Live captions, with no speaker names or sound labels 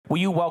Will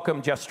you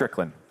welcome Jeff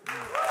Strickland?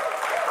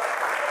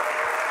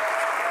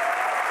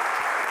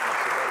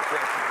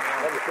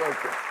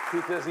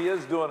 Because he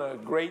is doing a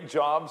great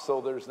job,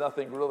 so there's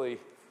nothing really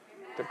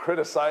to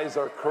criticize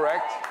or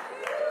correct.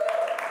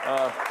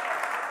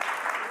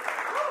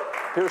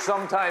 Here's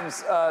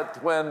sometimes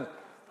when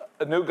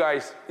a new guy,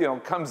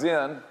 comes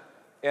in,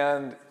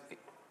 and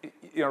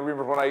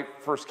remember when I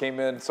first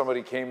came in,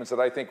 somebody came and said,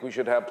 "I think we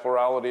should have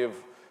plurality of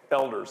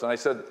elders," and I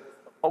said,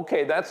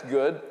 "Okay, that's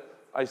good."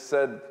 I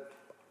said,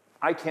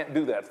 "I can't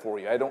do that for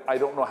you. I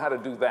don't know how to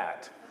do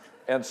that."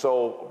 And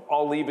so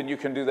I'll leave and you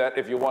can do that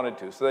if you wanted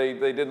to. So they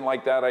didn't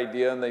like that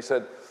idea, and they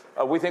said,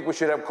 "We think we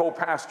should have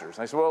co-pastors."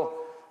 And I said, "Well,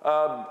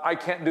 I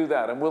can't do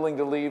that. I'm willing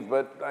to leave,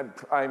 but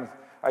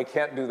I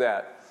can't do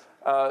that."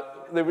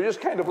 They would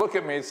just kind of look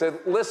at me and said,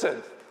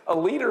 "Listen, a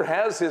leader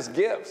has his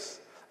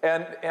gifts,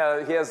 and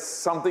he has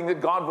something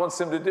that God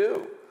wants him to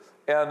do."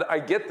 And I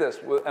get this,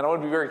 and I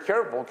want to be very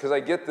careful because I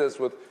get this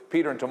with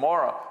Peter and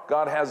Tamara.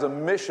 God has a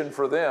mission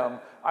for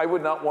them. I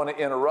would not want to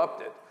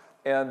interrupt it.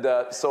 And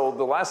so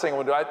the last thing I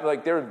would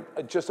do, they're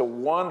just a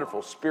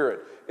wonderful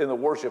spirit in the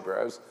worship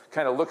area. I was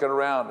kind of looking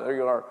around. There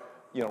you are,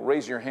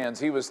 raise your hands.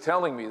 He was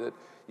telling me that,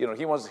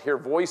 he wants to hear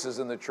voices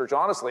in the church.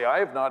 Honestly, I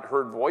have not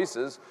heard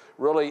voices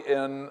really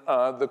in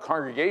the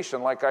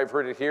congregation like I've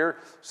heard it here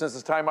since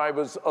the time I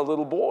was a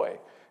little boy.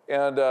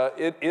 And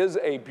it is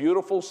a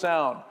beautiful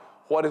sound.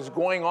 What is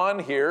going on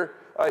here,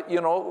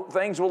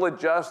 things will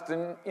adjust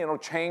and,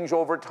 change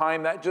over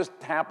time. That just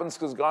happens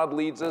because God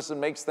leads us and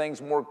makes things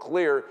more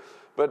clear.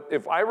 But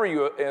if I were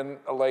you, and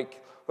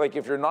like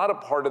if you're not a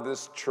part of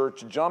this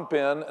church, jump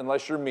in,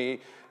 unless you're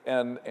me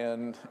and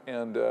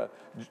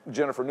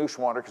Jennifer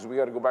Neuschwander, because we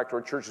got to go back to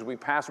our churches we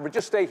pastor. But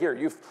just stay here.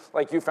 You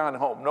found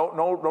home.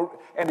 No.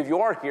 And if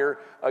you are here,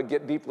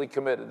 get deeply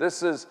committed.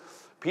 This is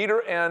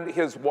Peter and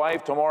his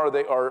wife Tamara.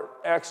 They are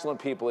excellent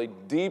people. They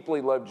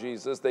deeply love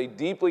Jesus. They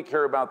deeply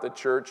care about the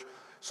church.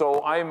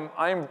 So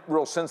I'm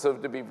real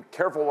sensitive to be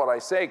careful what I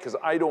say because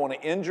I don't want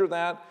to injure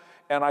that.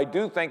 And I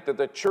do think that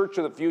the church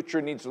of the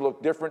future needs to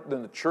look different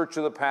than the church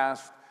of the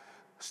past.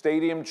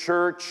 Stadium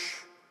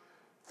church,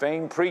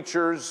 famed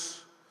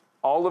preachers,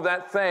 all of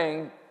that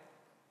thing,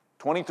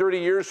 20, 30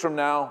 years from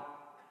now,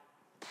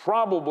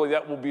 probably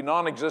that will be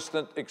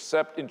non-existent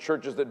except in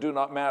churches that do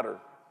not matter.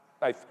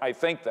 I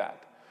think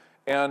that.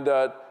 And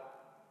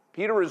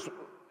Peter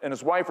and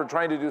his wife are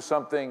trying to do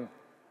something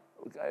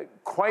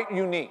quite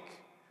unique.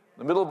 In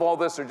the middle of all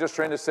this, they're just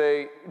trying to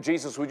say,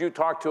 "Jesus, would you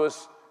talk to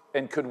us,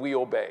 and could we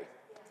obey?"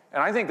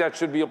 And I think that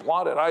should be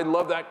applauded. I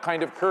love that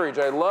kind of courage.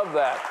 I love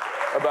that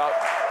about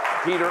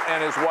Peter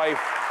and his wife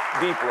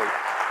deeply.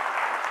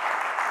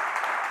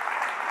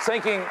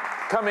 Thinking,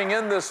 coming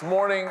in this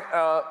morning,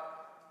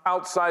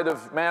 outside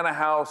of Manna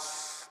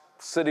House,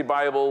 City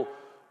Bible,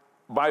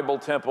 Bible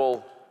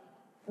Temple,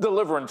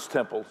 Deliverance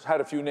Temple,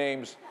 had a few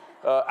names.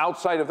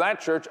 Outside of that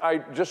church, I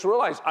just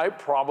realized I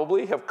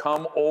probably have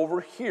come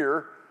over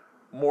here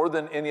more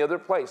than any other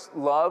place.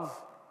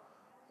 Love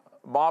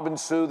Bob and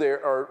Sue. They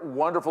are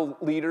wonderful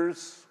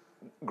leaders,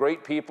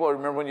 great people. I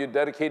remember when you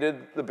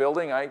dedicated the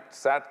building, I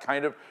sat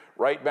kind of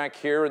right back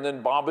here, and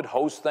then Bob would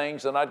host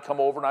things, and I'd come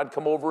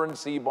over and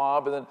see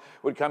Bob, and then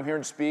would come here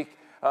and speak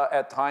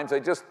at times. I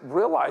just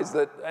realized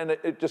that, and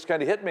it just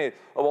kind of hit me,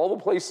 of all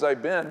the places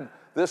I've been,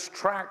 this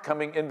track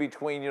coming in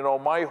between,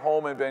 my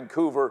home in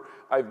Vancouver,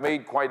 I've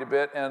made quite a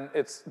bit, and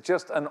it's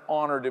just an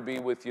honor to be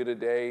with you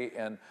today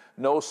and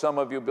know some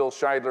of you. Bill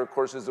Scheidler, of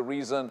course, is the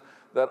reason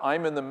that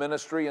I'm in the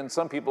ministry, and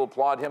some people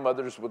applaud him.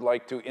 Others would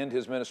like to end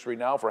his ministry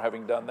now for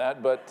having done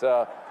that. But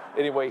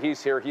anyway,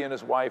 he's here, he and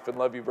his wife, and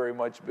love you very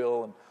much,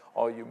 Bill, and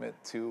all you meant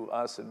to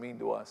us and mean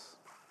to us.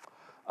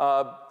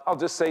 I'll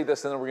just say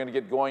this, and then we're going to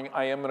get going.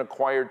 I am an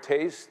acquired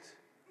taste.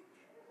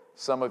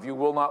 Some of you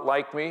will not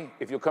like me.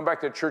 If you'll come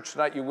back to church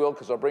tonight, you will,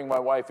 because I'll bring my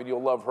wife, and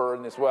you'll love her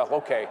and as well.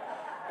 Okay,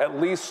 at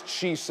least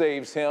she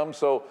saves him.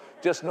 So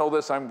just know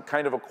this, I'm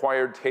kind of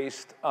acquired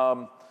taste.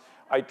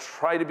 I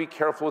try to be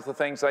careful with the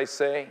things I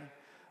say.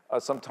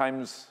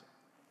 Sometimes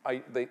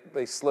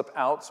they slip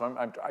out,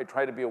 so I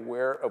try to be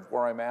aware of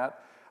where I'm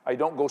at. I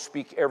don't go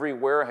speak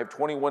everywhere. I have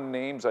 21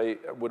 names. I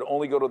would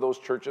only go to those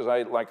churches.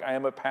 I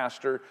am a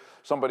pastor.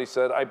 Somebody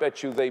said, "I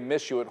bet you they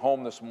miss you at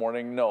home this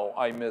morning." No,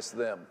 I miss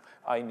them.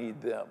 I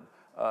need them.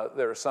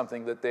 There is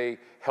something that they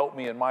help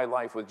me in my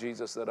life with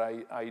Jesus that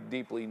I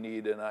deeply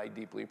need and I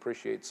deeply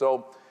appreciate.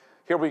 So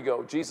here we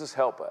go. Jesus,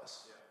 help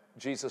us.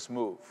 Jesus,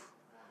 move.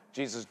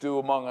 Jesus, do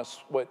among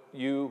us what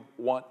you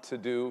want to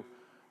do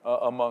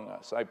among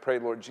us. I pray,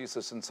 Lord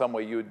Jesus, in some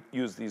way you would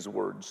use these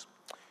words.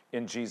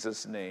 In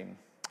Jesus' name,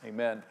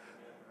 amen.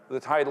 The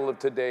title of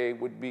today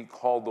would be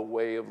called The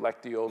Way of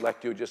Lectio.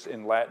 Lectio just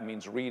in Latin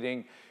means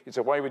reading. You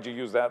say, why would you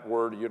use that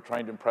word? You're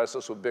trying to impress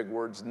us with big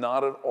words.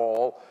 Not at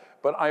all.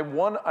 But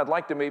I'd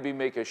like to maybe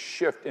make a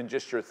shift in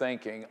just your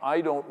thinking.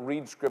 I don't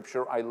read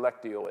scripture, I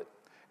lectio it.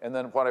 And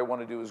then what I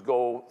want to do is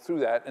go through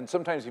that. And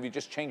sometimes if you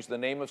just change the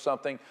name of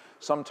something,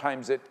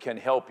 sometimes it can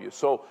help you.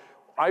 So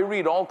I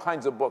read all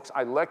kinds of books.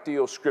 I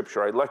lectio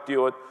scripture. I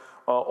lectio it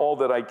all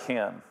that I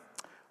can.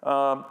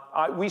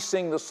 We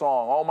sing the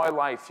song, all my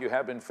life you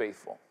have been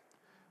faithful.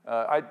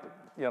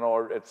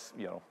 Or it's,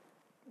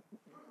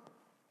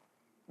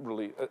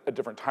 really a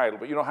different title,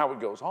 but you know how it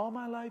goes. All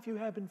my life you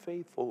have been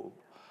faithful.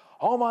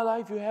 All my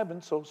life you have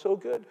been so, so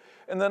good.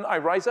 And then I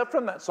rise up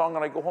from that song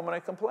and I go home and I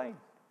complain.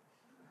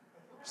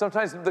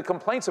 Sometimes the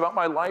complaints about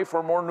my life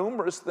are more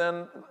numerous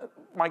than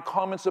my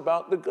comments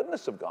about the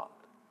goodness of God.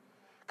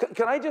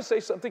 Can I just say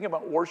something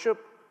about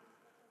worship?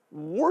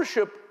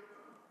 Worship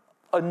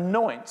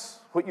anoints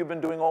what you've been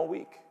doing all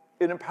week.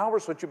 It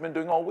empowers what you've been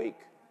doing all week.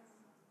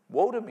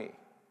 Woe to me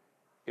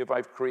if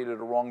I've created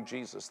a wrong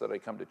Jesus that I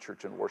come to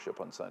church and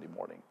worship on Sunday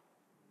morning.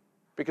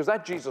 Because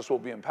that Jesus will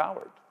be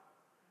empowered.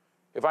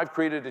 If I've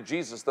created a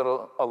Jesus that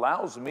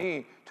allows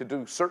me to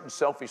do certain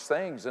selfish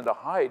things and to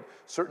hide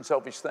certain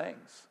selfish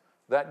things,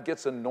 that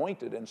gets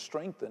anointed and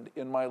strengthened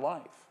in my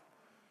life.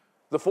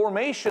 The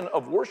formation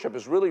of worship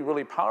is really,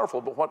 really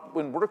powerful, but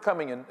when we're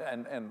coming in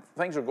and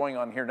things are going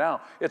on here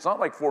now, it's not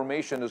like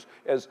formation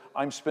as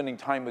I'm spending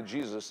time with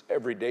Jesus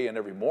every day and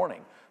every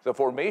morning. The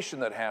formation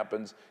that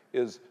happens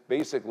is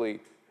basically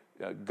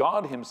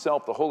God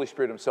himself, the Holy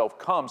Spirit himself,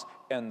 comes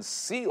and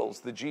seals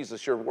the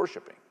Jesus you're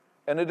worshiping.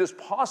 And it is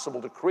possible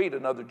to create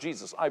another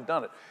Jesus. I've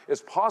done it.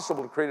 It's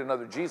possible to create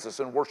another Jesus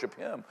and worship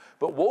him.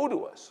 But woe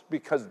to us,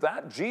 because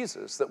that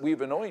Jesus that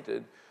we've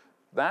anointed,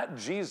 that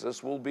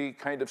Jesus will be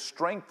kind of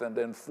strengthened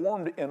and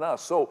formed in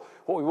us. So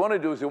what we want to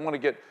do is we want to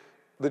get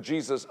the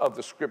Jesus of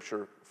the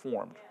Scripture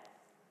formed.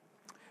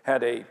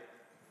 Had a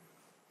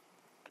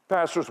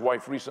pastor's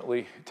wife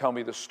recently tell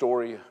me the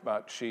story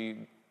about she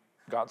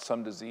got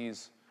some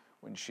disease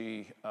when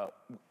she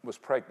was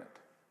pregnant.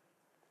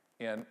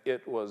 And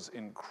it was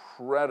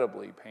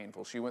incredibly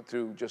painful. She went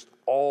through just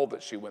all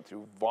that she went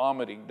through: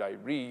 vomiting,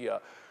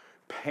 diarrhea,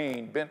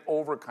 pain, bent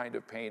over kind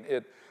of pain.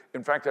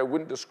 In fact, I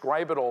wouldn't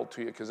describe it all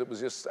to you because it was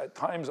just, at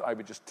times I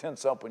would just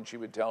tense up when she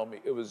would tell me.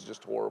 It was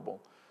just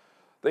horrible.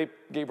 They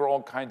gave her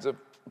all kinds of,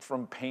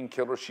 from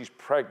painkillers, she's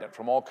pregnant,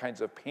 from all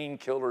kinds of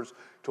painkillers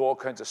to all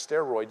kinds of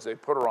steroids they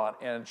put her on,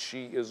 and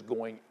she is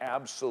going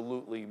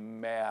absolutely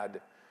mad,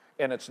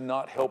 and it's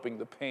not helping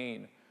the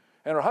pain.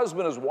 And her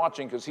husband is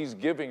watching because he's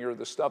giving her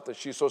the stuff that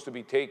she's supposed to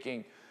be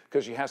taking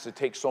because she has to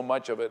take so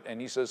much of it.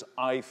 And he says,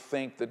 I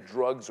think the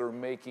drugs are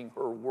making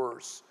her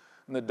worse.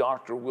 And the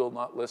doctor will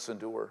not listen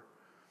to her.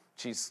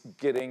 She's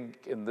getting,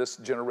 in this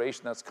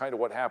generation, that's kind of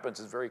what happens,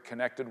 is very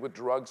connected with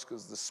drugs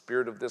because the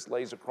spirit of this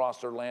lays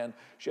across her land.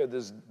 She had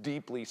this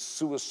deeply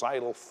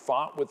suicidal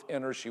thought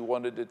within her. She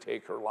wanted to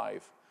take her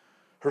life.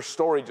 Her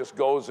story just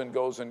goes and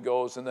goes and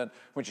goes. And then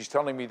when she's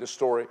telling me the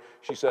story,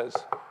 she says,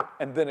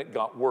 and then it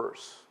got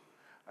worse.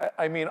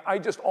 I mean, I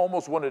just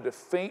almost wanted to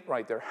faint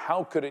right there.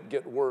 How could it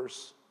get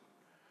worse?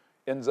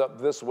 Ends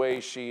up this way.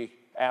 She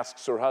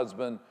asks her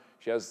husband.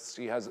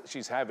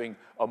 She's having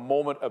a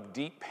moment of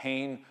deep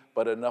pain,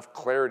 but enough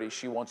clarity.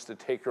 She wants to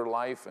take her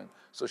life. And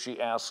so she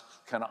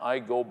asks, can I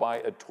go buy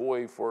a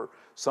toy for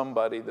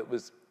somebody that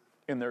was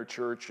in their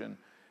church? And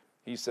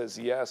he says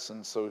yes.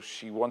 And so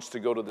she wants to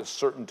go to this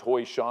certain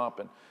toy shop,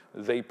 and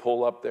they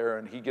pull up there,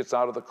 and he gets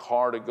out of the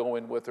car to go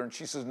in with her. And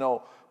she says,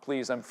 no,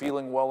 please, I'm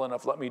feeling well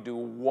enough. Let me do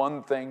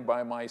one thing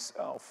by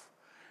myself.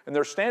 And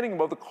they're standing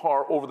above the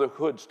car over the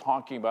hoods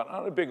talking about,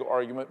 not a big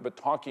argument, but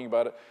talking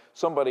about it.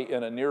 Somebody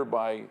in a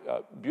nearby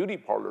beauty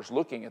parlor is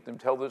looking at them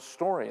tell this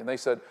story. And they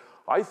said,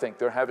 I think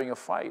they're having a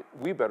fight.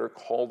 We better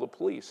call the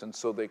police. And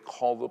so they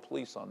call the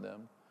police on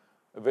them.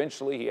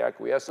 Eventually, he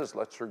acquiesces,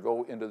 lets her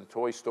go into the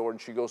toy store,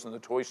 and she goes in the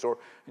toy store,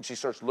 and she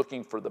starts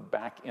looking for the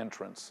back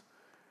entrance.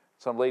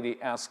 Some lady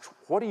asks,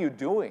 what are you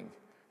doing?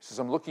 She says,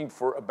 I'm looking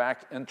for a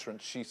back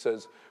entrance. She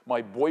says,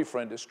 my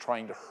boyfriend is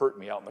trying to hurt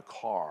me out in the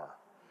car.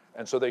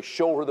 And so they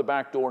show her the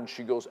back door, and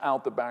she goes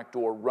out the back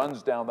door,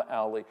 runs down the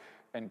alley,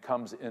 and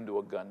comes into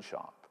a gun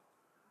shop.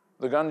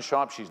 The gun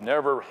shop, she's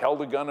never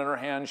held a gun in her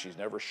hand. She's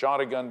never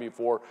shot a gun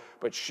before,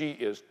 but she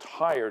is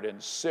tired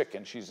and sick,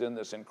 and she's in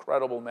this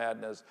incredible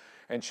madness.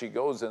 And she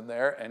goes in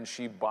there, and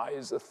she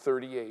buys a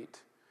 .38.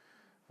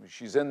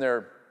 She's in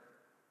there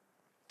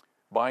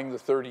buying the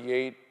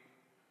 .38.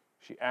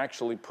 She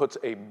actually puts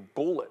a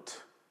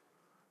bullet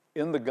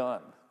in the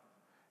gun.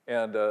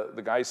 And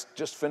the guy's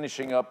just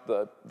finishing up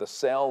the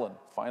cell, and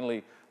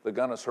finally the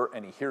gun is hurt,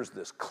 and he hears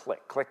this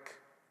click, click.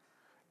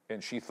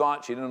 And she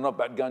didn't know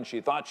about gun.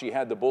 She thought she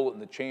had the bullet in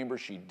the chamber.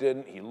 She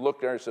didn't. He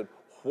looked at her and said,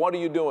 what are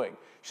you doing?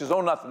 She says, oh,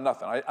 nothing.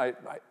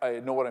 I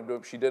know what I'm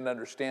doing. She didn't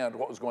understand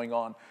what was going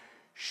on.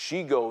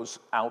 She goes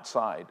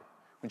outside.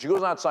 When she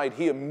goes outside,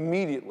 he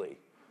immediately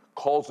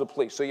calls the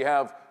police. So you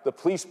have the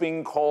police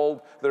being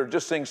called. They're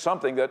just saying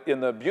something that in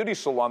the beauty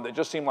salon that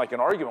just seemed like an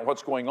argument.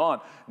 What's going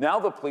on? Now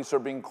the police are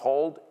being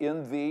called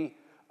in the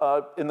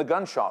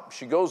gun shop.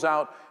 She goes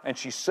out and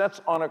she sits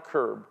on a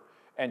curb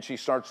and she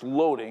starts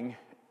loading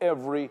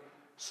every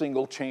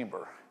single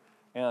chamber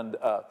and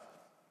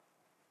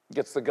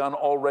gets the gun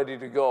all ready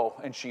to go,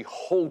 and she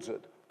holds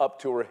it up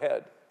to her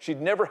head. She'd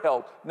never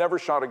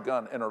shot a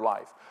gun in her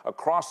life.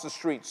 Across the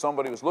street,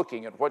 somebody was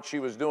looking at what she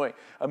was doing,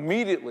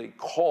 immediately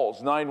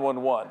calls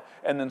 911,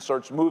 and then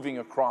starts moving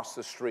across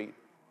the street.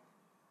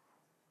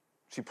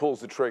 She pulls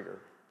the trigger.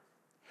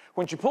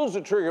 When she pulls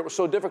the trigger, it was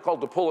so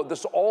difficult to pull it. This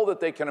is all that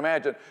they can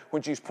imagine.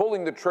 When she's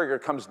pulling the trigger,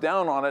 comes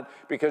down on it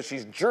because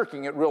she's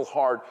jerking it real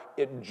hard.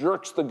 It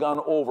jerks the gun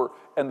over,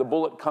 and the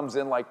bullet comes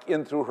in like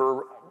in through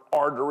her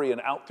artery and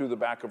out through the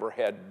back of her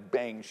head.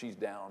 Bang, she's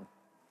down.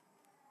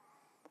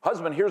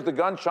 Husband hears the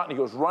gunshot, and he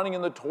goes running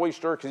in the toy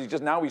store because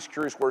he's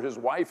curious where his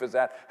wife is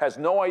at. Has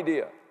no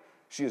idea.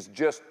 She has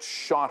just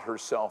shot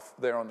herself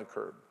there on the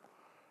curb.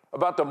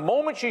 About the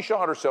moment she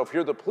shot herself,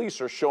 here the police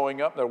are showing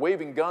up. They're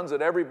waving guns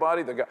at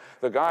everybody.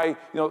 The guy,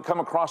 come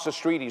across the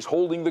street. He's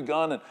holding the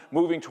gun and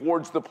moving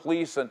towards the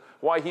police. And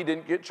why he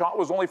didn't get shot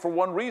was only for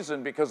one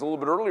reason, because a little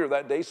bit earlier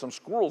that day, some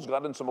squirrels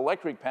got in some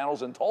electric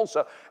panels in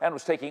Tulsa and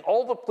was taking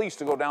all the police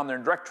to go down there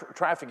and direct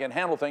traffic and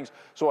handle things.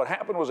 So what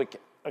happened was a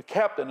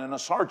captain and a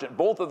sergeant,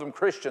 both of them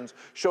Christians,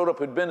 showed up,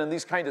 who'd been in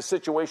these kind of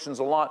situations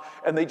a lot,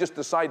 and they just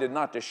decided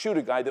not to shoot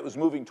a guy that was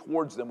moving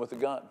towards them with a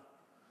gun.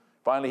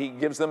 Finally, he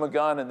gives them a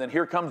gun, and then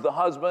here comes the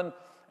husband,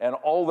 and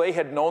all they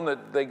had known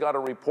that they got a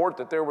report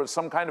that there was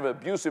some kind of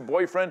abusive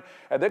boyfriend,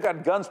 and they've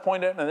got guns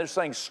pointed at him, and they're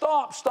saying,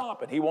 stop,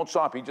 stop, and he won't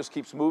stop. He just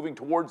keeps moving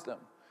towards them.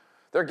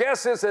 Their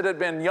guess is that it had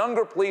been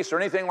younger police or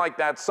anything like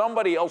that,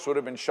 somebody else would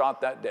have been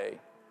shot that day.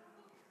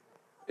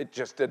 It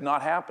just did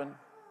not happen.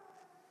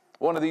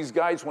 One of these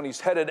guys, when he's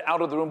headed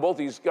out of the room, both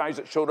these guys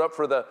that showed up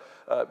for the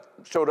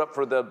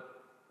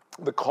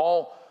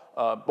call,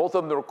 both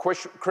of them were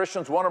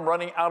Christians. One of them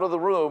running out of the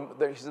room.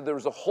 He said there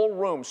was a whole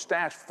room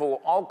stashed full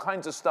of all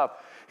kinds of stuff.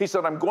 He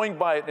said, I'm going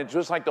by it, and it's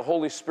just like the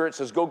Holy Spirit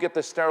says, go get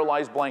the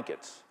sterilized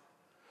blankets.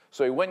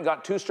 So he went and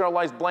got 2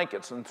 sterilized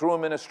blankets and threw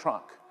them in his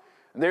trunk.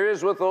 And there he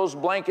is with those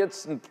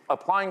blankets and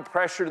applying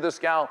pressure to this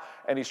gal,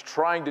 and he's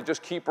trying to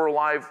just keep her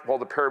alive while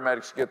the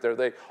paramedics get there.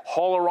 They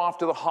haul her off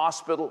to the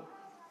hospital.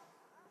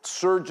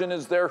 Surgeon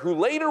is there, who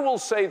later will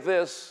say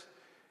this.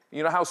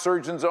 You know how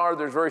surgeons are.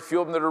 There's very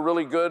few of them that are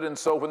really good, and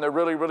so when they're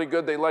really, really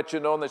good, they let you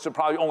know, and they said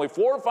probably only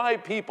 4 or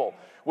 5 people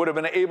would have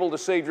been able to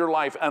save your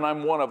life, and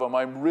I'm one of them.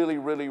 I'm really,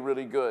 really,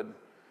 really good.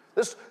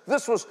 This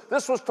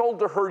was told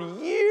to her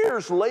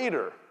years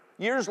later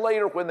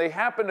when they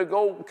happen to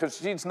go, because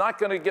she's not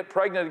going to get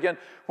pregnant again,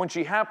 when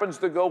she happens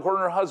to go, her and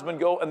her husband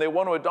go, and they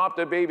want to adopt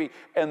a baby,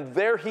 and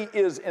there he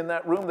is in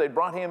that room. They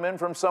brought him in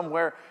from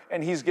somewhere,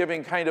 and he's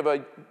giving kind of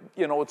a,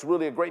 it's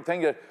really a great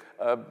thing to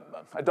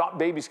adopt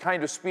babies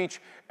kind of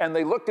speech, and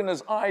they looked in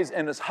his eyes,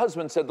 and his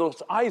husband said,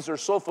 those eyes are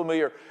so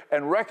familiar,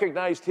 and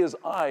recognized his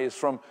eyes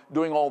from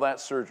doing all that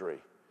surgery.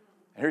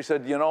 And he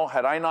said,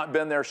 had I not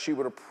been there, she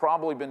would have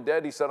probably been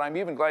dead. He said, I'm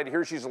even glad to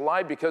hear she's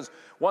alive, because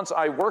once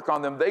I work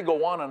on them, they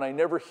go on and I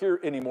never hear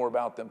any more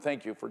about them.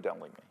 Thank you for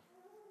telling me.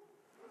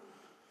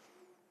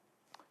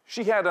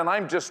 She had, and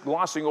I'm just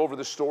glossing over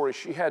the story,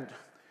 she had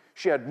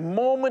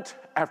moment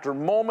after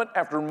moment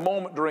after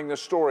moment during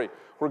this story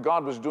where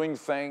God was doing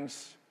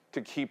things to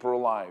keep her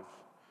alive.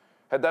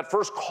 Had that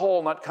first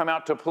call not come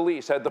out to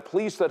police, had the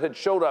police that had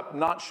showed up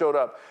not showed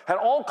up, had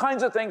all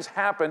kinds of things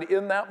happened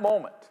in that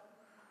moment,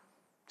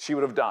 she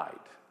would have died.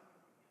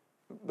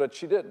 But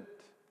she didn't.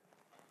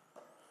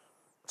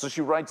 So she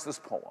writes this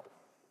poem.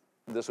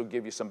 This will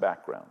give you some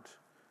background.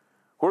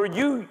 Where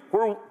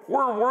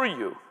were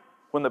you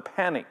when the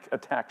panic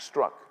attack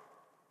struck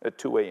at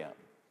 2 a.m.?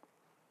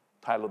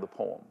 Title of the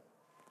poem,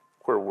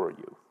 Where Were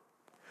You?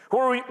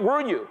 Where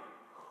were you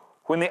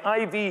when the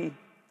IV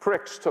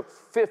pricks took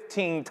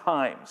 15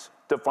 times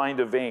to find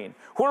a vein?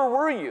 Where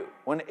were you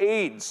when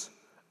AIDS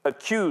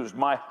accused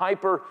my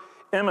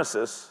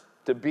hyperemesis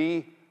to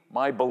be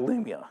my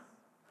bulimia?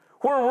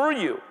 Where were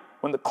you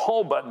when the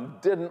call button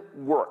didn't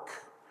work?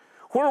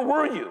 Where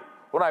were you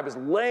when I was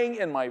laying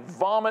in my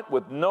vomit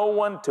with no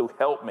one to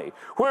help me?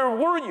 Where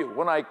were you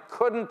when I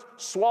couldn't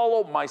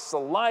swallow my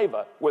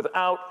saliva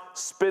without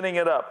spitting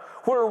it up?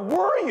 Where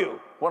were you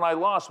when I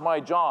lost my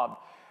job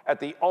at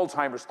the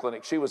Alzheimer's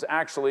clinic? She was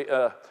actually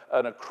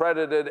an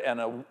accredited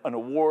and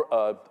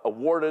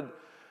awarded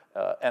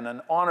and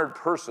an honored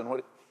person when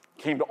it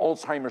came to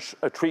Alzheimer's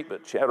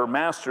treatment. She had her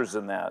master's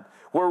in that.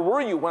 Where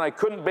were you when I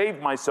couldn't bathe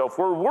myself?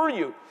 Where were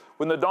you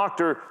when the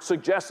doctor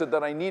suggested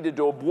that I needed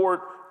to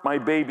abort my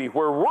baby?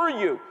 Where were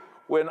you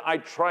when I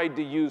tried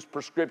to use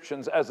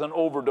prescriptions as an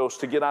overdose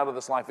to get out of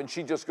this life? And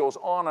she just goes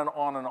on and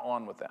on and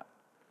on with that.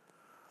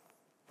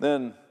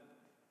 Then,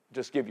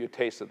 just give you a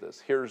taste of this.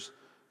 Here's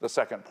the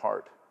second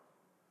part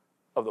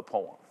of the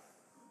poem.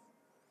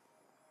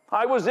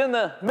 I was in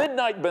the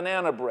midnight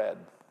banana bread.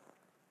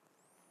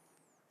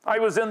 I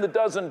was in the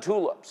dozen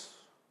tulips.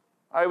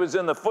 I was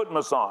in the foot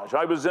massage.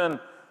 I was in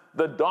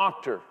the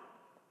doctor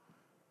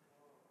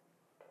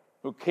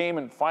who came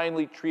and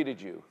finally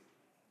treated you,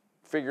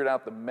 figured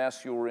out the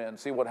mess you were in.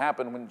 See what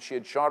happened when she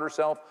had shot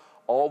herself?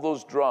 All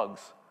those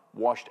drugs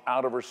washed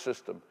out of her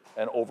system,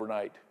 and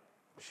overnight,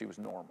 she was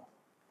normal.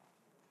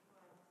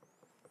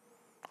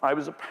 I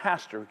was a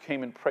pastor who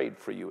came and prayed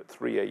for you at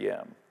 3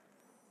 a.m.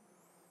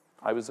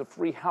 I was a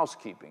free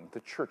housekeeping the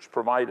church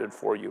provided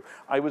for you.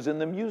 I was in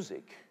the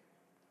music.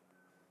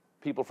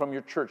 People from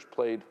your church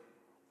played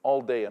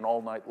all day and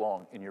all night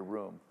long in your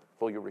room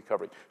while you're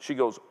recovering. She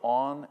goes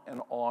on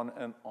and on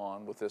and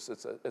on with this.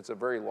 It's a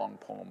very long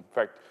poem. In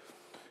fact,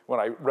 When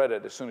I read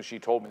it, as soon as she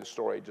told me the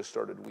story, I just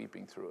started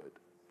weeping through it.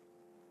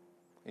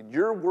 In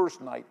your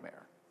worst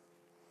nightmare,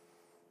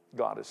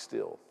 God is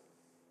still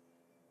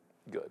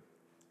good.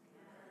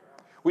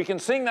 We can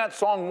sing that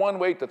song one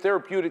way to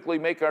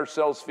therapeutically make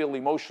ourselves feel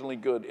emotionally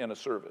good in a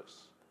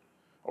service.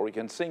 Or we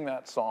can sing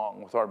that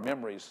song with our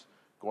memories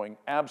going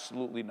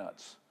absolutely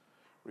nuts,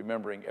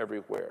 remembering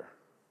everywhere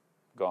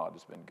God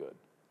has been good.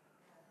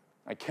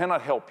 I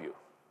cannot help you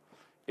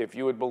if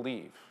you would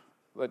believe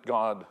that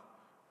God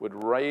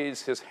would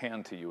raise his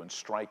hand to you and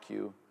strike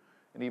you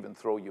and even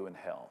throw you in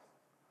hell.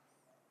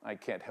 I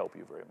can't help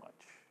you very much.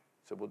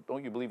 So, well,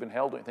 don't you believe in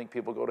hell? Don't you think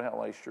people go to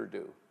hell? I sure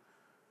do.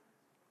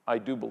 I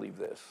do believe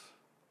this.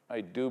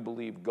 I do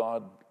believe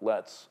God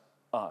lets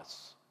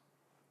us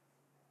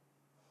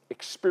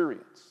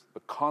experience the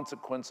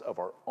consequence of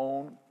our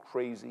own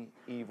crazy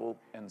evil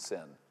and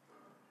sin.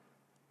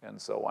 And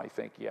so I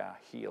think, yeah,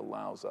 he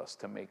allows us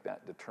to make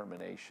that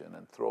determination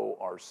and throw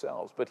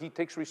ourselves. But he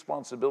takes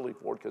responsibility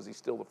for it because he's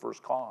still the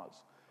first cause.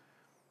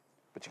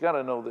 But you got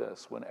to know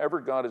this. Whenever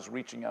God is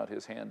reaching out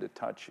his hand to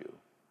touch you,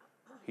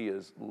 he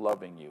is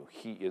loving you.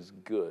 He is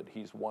good.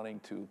 He's wanting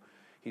to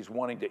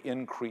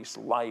increase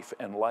life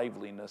and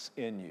liveliness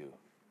in you.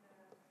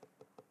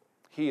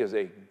 He is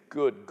a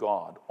good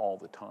God all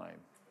the time.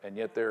 And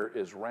yet there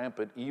is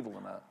rampant evil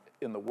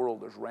in the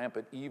world. There's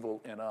rampant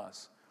evil in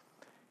us.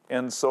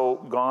 And so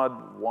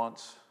God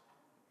wants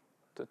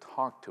to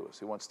talk to us.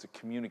 He wants to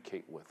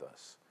communicate with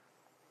us.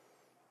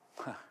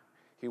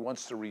 He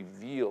wants to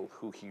reveal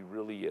who he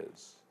really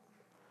is.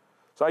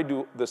 So I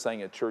do this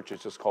thing at church.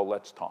 It's just called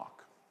Let's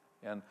Talk.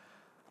 And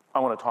I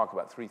want to talk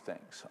about three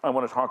things. I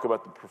want to talk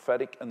about the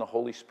prophetic and the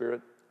Holy Spirit.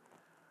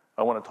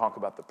 I want to talk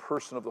about the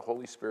person of the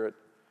Holy Spirit.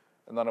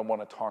 And then I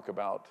want to talk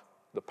about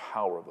the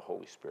power of the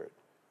Holy Spirit.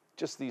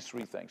 Just these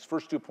three things.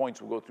 First 2 points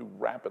we'll go through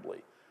rapidly.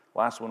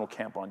 Last one we'll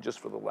camp on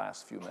just for the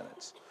last few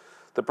minutes.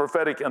 The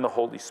prophetic and the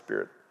Holy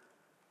Spirit.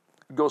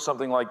 It goes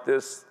something like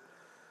this.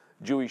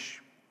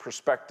 Jewish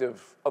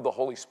perspective of the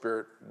Holy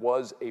Spirit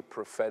was a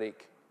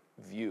prophetic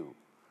view.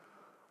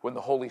 When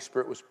the Holy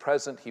Spirit was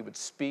present, he would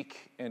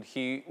speak and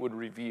he would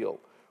reveal.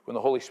 When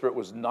the Holy Spirit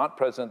was not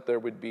present, there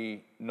would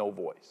be no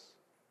voice.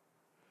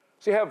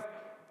 So you have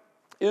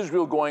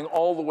Israel going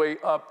all the way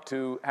up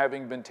to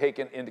having been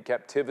taken into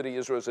captivity.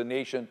 Israel as a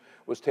nation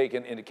was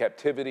taken into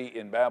captivity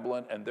in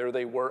Babylon, and there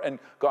they were. And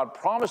God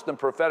promised them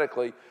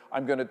prophetically,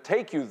 I'm going to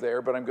take you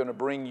there, but I'm going to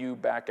bring you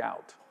back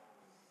out.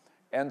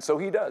 And so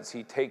he does.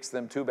 He takes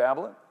them to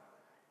Babylon,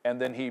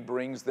 and then he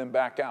brings them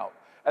back out.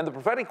 And the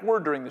prophetic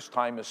word during this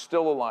time is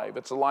still alive.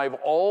 It's alive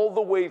all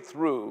the way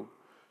through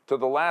to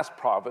the last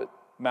prophet,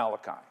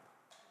 Malachi.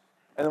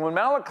 And then when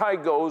Malachi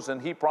goes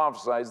and he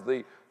prophesies,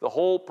 the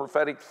whole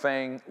prophetic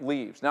thing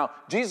leaves. Now,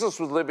 Jesus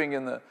was living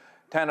in the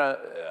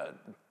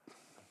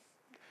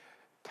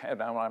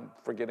I'm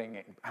forgetting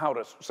how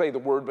to say the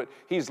word, but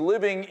he's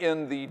living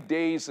in the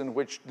days in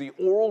which the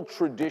oral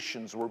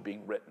traditions were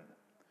being written.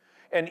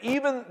 And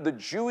even the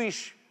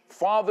Jewish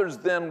fathers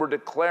then were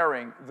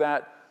declaring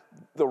that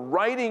the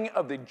writing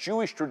of the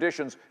Jewish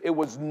traditions, it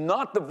was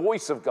not the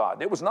voice of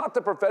God. It was not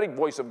the prophetic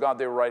voice of God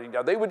they were writing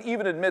down. They would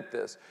even admit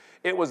this.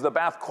 It was the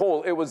Bath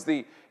Kol. It was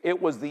the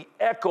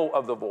echo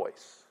of the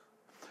voice.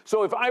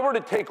 So if I were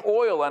to take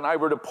oil and I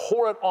were to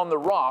pour it on the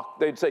rock,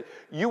 they'd say,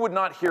 you would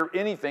not hear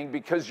anything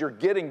because you're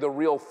getting the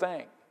real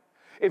thing.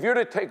 If you were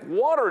to take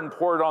water and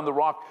pour it on the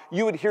rock,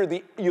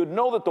 you'd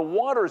know that the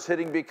water is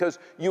hitting because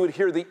you would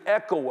hear the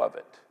echo of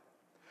it.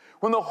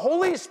 When the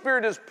Holy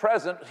Spirit is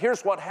present,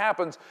 here's what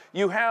happens.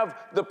 You have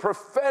the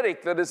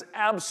prophetic that is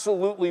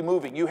absolutely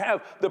moving. You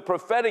have the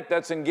prophetic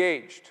that's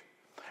engaged.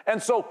 And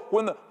so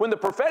when the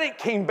prophetic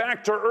came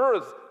back to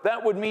earth,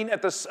 that would mean when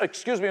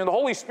the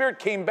Holy Spirit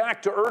came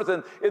back to earth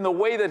and in the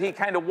way that he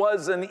kind of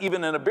was, and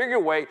even in a bigger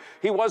way,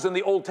 he was in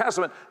the Old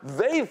Testament,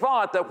 they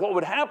thought that what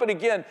would happen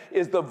again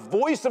is the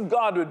voice of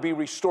God would be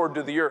restored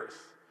to the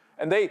earth.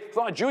 And they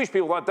thought, Jewish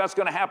people thought that's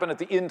going to happen at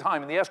the end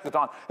time, in the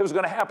eschaton. It was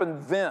going to happen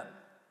then.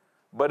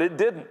 But it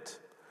didn't.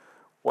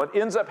 What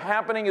ends up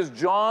happening is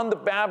John the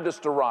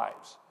Baptist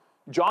arrives.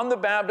 John the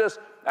Baptist,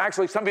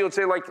 actually some people would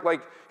say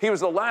like he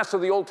was the last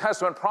of the Old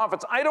Testament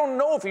prophets. I don't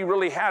know if he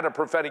really had a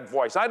prophetic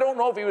voice. I don't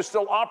know if he was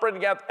still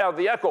operating out of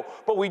the echo,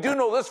 but we do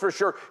know this for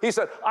sure. He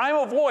said, I'm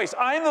a voice.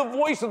 I'm the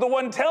voice of the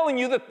one telling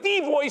you that the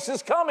voice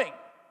is coming.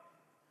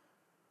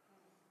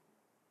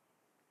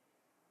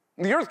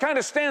 The earth kind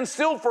of stands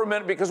still for a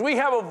minute because we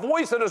have a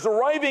voice that is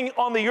arriving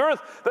on the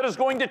earth that is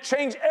going to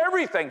change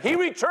everything. He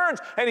returns,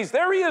 and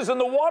there he is in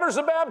the waters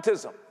of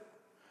baptism.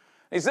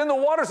 He's in the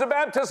waters of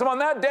baptism on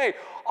that day.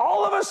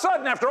 All of a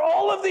sudden, after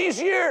all of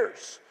these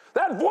years,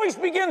 that voice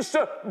begins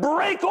to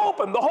break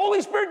open. The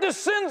Holy Spirit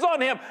descends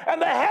on him,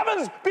 and the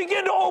heavens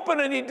begin to open,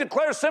 and he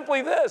declares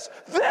simply this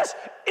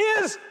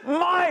is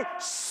my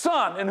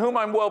Son, in whom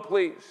I'm well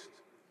pleased.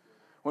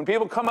 When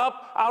people come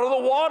up out of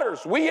the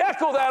waters, we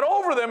echo that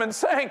over them and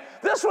saying,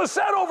 this was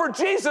said over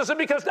Jesus, and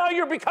because now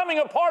you're becoming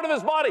a part of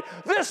his body,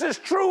 this is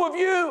true of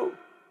you.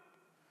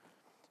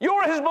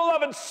 You're his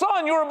beloved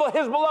son, you're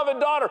his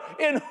beloved daughter,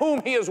 in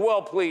whom he is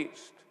well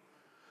pleased.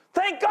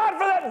 Thank God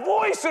for that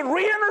voice that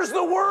re-enters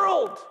the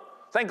world.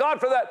 Thank God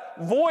for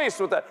that voice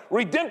with that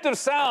redemptive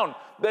sound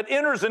that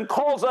enters and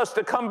calls us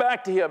to come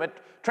back to him. At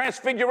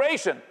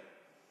Transfiguration,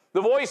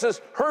 the voice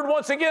is heard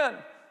once again.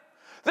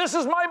 This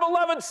is my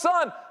beloved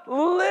son.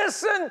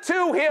 Listen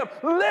to him.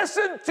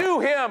 Listen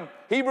to him.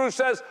 Hebrews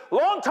says,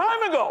 long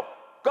time ago,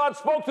 God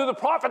spoke to the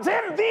prophets.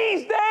 In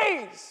these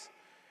days,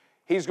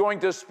 he's going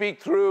to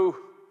speak through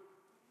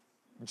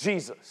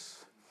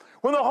Jesus.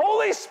 When the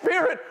Holy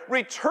Spirit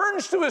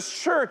returns to his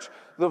church,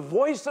 the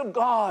voice of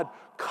God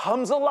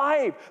comes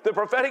alive. The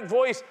prophetic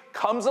voice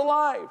comes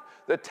alive.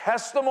 The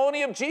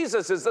testimony of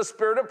Jesus is the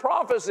spirit of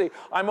prophecy.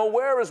 I'm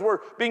aware, as we're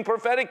being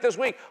prophetic this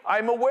week,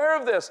 I'm aware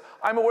of this.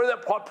 I'm aware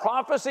that what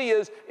prophecy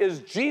is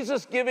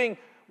Jesus giving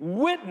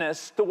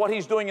witness to what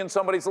he's doing in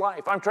somebody's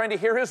life. I'm trying to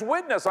hear his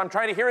witness. I'm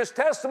trying to hear his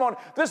testimony.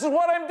 This is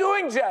what I'm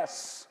doing,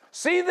 Jess.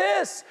 See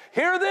this.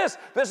 Hear this.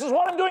 This is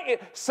what I'm doing.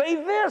 Say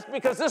this,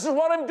 because this is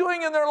what I'm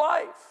doing in their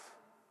life.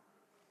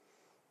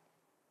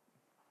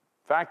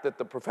 The fact that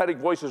the prophetic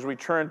voices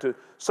return to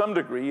some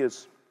degree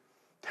is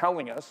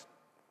telling us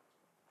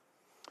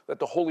that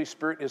the Holy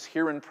Spirit is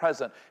here and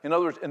present. In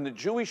other words, in the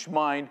Jewish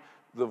mind,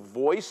 the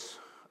voice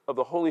of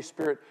the Holy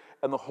Spirit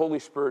and the Holy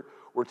Spirit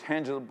were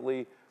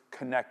tangibly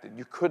connected.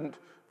 You couldn't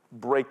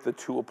break the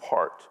two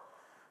apart.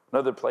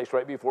 Another place,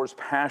 right before his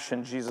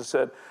passion, Jesus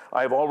said,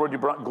 I have already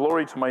brought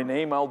glory to my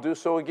name, I'll do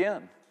so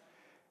again.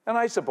 And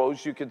I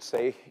suppose you could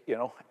say,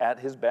 at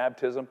his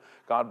baptism,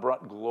 God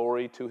brought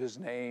glory to his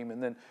name,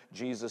 and then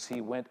Jesus,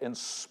 he went and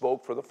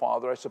spoke for the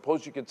Father. I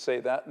suppose you could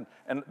say that,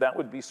 and that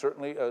would be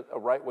certainly a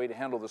right way to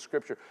handle the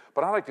scripture.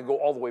 But I like to go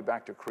all the way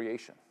back to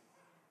creation.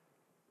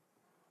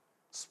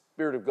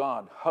 Spirit of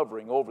God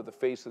hovering over the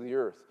face of the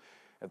earth.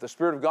 If the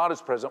Spirit of God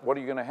is present, what are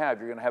you going to have?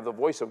 You're going to have the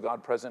voice of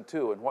God present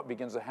too. And what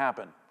begins to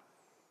happen?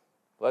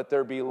 Let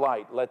there be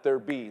light, let there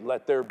be,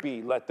 let there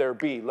be, let there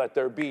be, let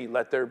there be,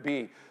 let there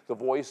be. The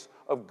voice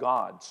of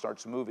God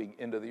starts moving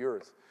into the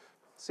earth.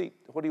 See,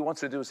 what he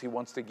wants to do is he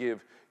wants to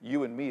give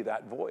you and me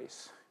that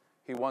voice.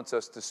 He wants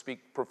us to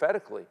speak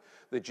prophetically.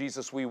 The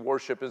Jesus we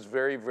worship is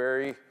very,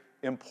 very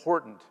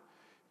important.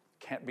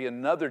 Can't be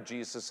another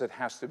Jesus, it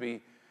has to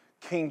be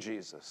King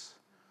Jesus.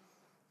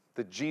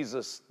 The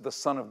Jesus, the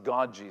Son of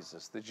God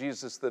Jesus, the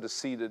Jesus that is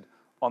seated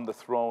on the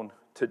throne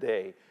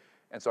today.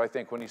 And so I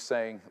think when he's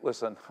saying,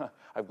 listen,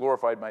 I've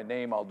glorified my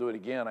name, I'll do it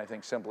again, I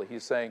think simply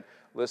he's saying,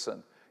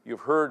 listen,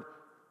 you've heard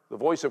the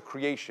voice of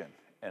creation,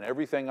 and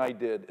everything I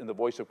did in the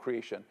voice of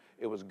creation,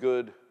 it was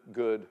good,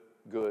 good,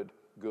 good,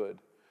 good.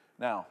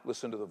 Now,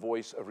 listen to the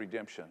voice of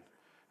redemption.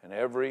 And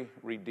every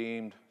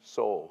redeemed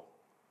soul,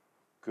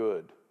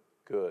 good,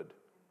 good,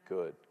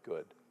 good,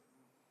 good.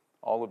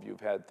 All of you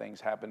have had things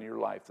happen in your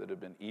life that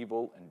have been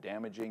evil and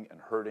damaging and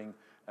hurting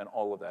and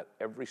all of that.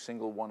 Every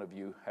single one of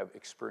you have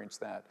experienced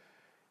that.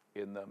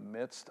 In the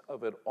midst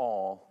of it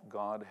all,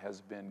 God has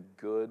been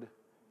good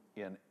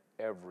in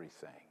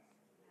everything.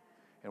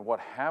 And what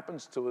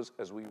happens to us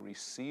as we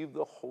receive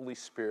the Holy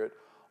Spirit,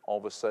 all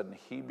of a sudden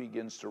he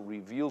begins to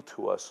reveal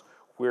to us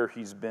where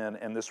he's been.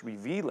 And this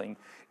revealing,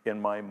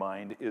 in my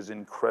mind, is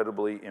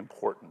incredibly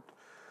important.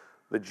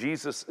 The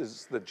Jesus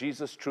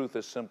truth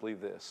is simply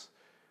this.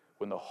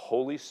 When the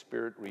Holy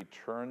Spirit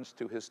returns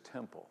to his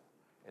temple,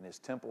 and his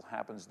temple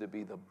happens to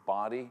be the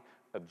body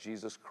of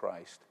Jesus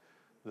Christ,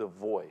 the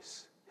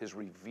voice, his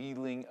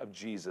revealing of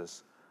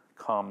Jesus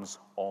comes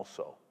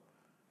also.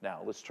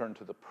 Now, let's turn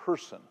to the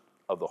person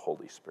of the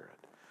Holy Spirit.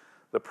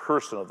 The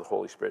person of the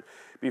Holy Spirit.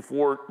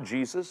 Before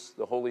Jesus,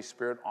 the Holy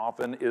Spirit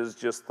often is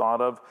just thought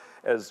of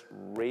as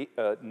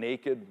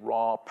naked,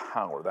 raw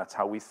power. That's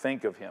how we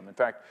think of him. In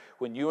fact,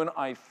 when you and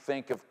I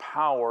think of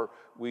power,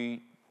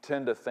 we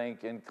tend to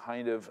think in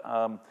kind of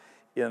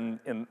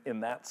in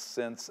that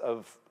sense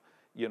of,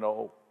 if you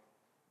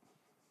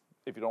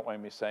don't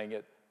mind me saying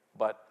it,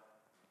 but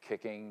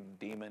kicking,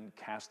 demon,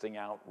 casting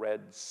out,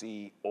 Red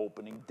Sea,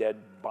 opening, dead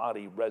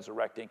body,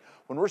 resurrecting.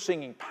 When we're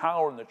singing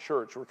power in the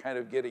church, we're kind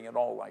of getting it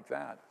all like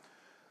that.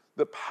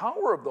 The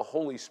power of the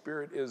Holy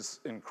Spirit is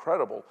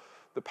incredible.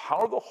 The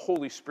power of the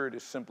Holy Spirit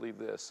is simply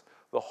this.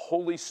 The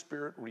Holy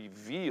Spirit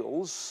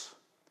reveals.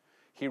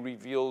 He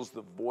reveals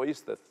the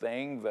voice, the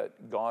thing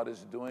that God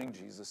is doing.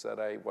 Jesus said,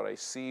 what I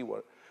see,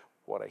 what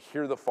I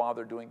hear the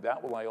Father doing,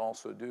 that will I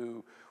also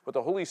do. What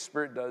the Holy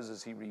Spirit does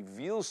is he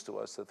reveals to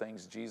us the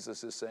things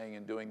Jesus is saying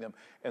and doing them,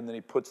 and then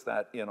he puts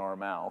that in our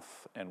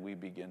mouth, and we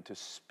begin to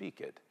speak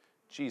it.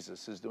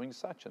 Jesus is doing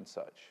such and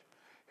such.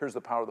 Here's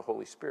the power of the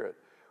Holy Spirit.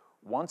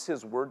 Once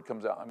his word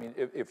comes out,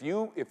 if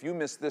you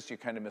miss this, you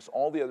kind of miss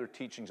all the other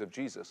teachings of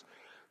Jesus.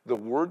 The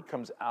word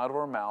comes out of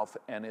our mouth,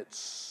 and it's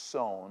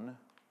sown,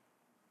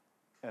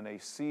 and a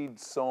seed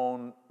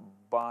sown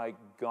by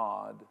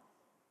God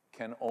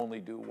can only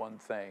do one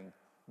thing,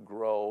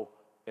 grow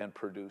and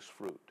produce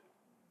fruit.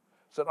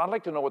 So I'd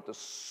like to know what the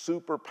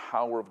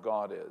superpower of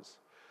God is.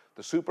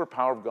 The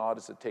superpower of God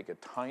is to take a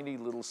tiny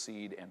little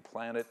seed and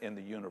plant it in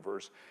the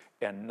universe,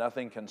 and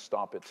nothing can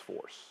stop its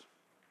force.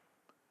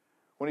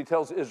 When he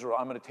tells Israel,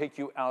 I'm going to take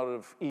you out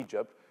of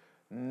Egypt,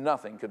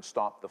 nothing could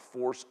stop the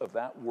force of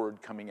that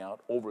word coming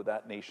out over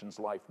that nation's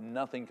life.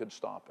 Nothing could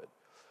stop it.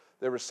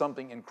 There was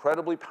something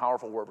incredibly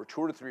powerful wherever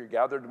 2 or 3 are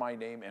gathered in my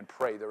name and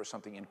pray. There was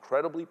something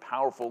incredibly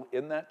powerful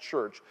in that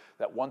church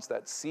that once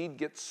that seed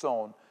gets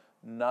sown,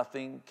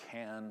 nothing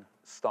can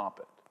stop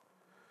it.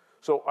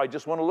 So I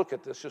just want to look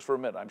at this just for a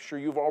minute. I'm sure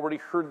you've already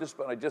heard this,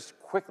 but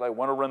I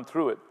want to run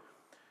through it.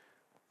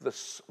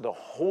 The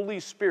Holy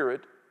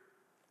Spirit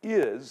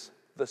is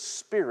the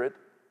Spirit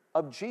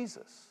of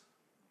Jesus.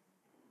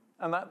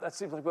 And that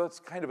seems like, well, that's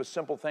kind of a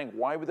simple thing.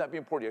 Why would that be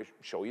important? I'll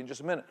show you in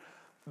just a minute.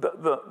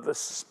 The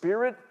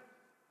Spirit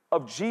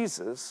of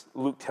Jesus,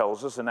 Luke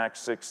tells us in Acts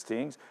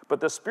 16,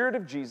 but the Spirit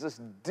of Jesus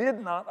did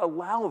not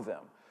allow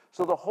them.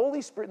 So the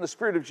Holy Spirit and the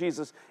Spirit of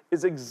Jesus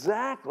is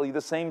exactly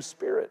the same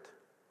Spirit.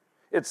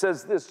 It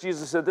says this,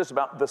 Jesus said this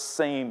about the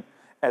same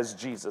as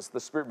Jesus, the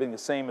Spirit being the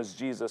same as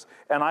Jesus.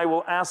 And I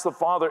will ask the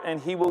Father,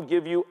 and he will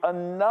give you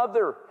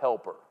another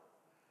helper.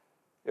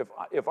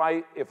 If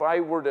I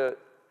were to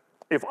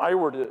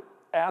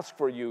ask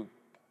for you,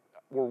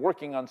 we're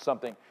working on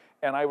something,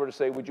 and I were to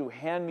say, would you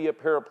hand me a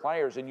pair of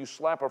pliers, and you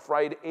slap a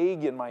fried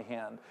egg in my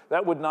hand,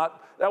 that would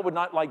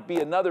not like be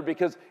another,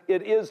 because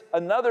it is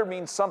another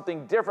means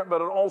something different,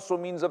 but it also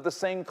means of the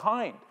same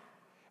kind.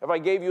 If I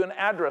gave you an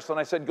address and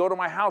I said, go to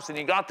my house, and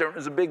you got there and it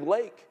was a big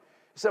lake,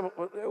 he said,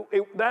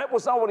 that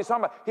was not what he's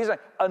talking about. He's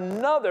like,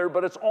 another,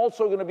 but it's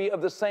also going to be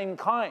of the same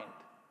kind.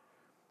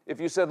 If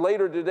you said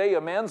later today,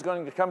 a man's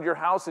going to come to your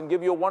house and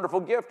give you a wonderful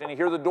gift, and you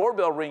hear the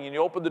doorbell ring, and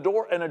you open the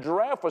door, and a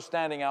giraffe was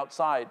standing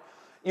outside,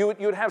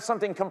 you'd have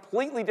something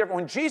completely different.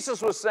 When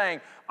Jesus was saying,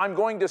 I'm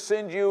going to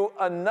send you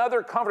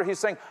another comforter, he's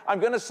saying, I'm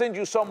going to send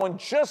you someone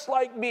just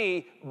like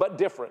me, but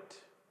different.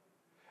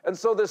 And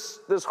so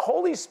this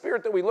Holy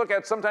Spirit that we look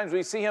at, sometimes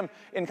we see him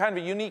in kind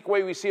of a unique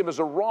way. We see him as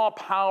a raw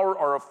power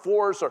or a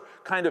force or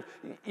kind of,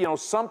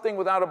 something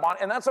without a body.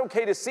 And that's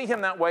okay to see him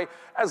that way,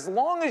 as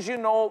long as you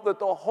know that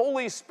the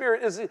Holy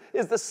Spirit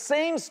is the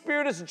same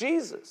Spirit as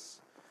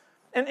Jesus.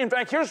 And in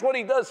fact, here's what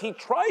he does. He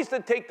tries to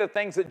take the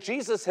things that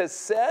Jesus has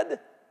said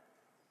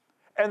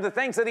and the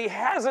things that he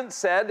hasn't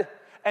said,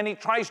 and he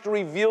tries to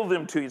reveal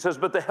them to you. He says,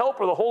 but the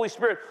Helper, the Holy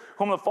Spirit,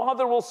 whom the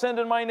Father will send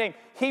in my name,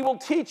 he will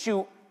teach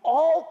you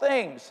all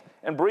things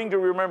and bring to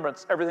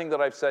remembrance everything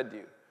that I've said to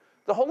you.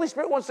 The Holy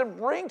Spirit wants to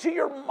bring to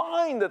your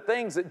mind the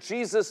things that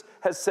Jesus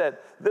has said.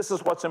 This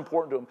is what's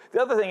important to him.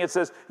 The other thing, it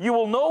says, you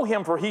will know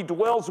him, for he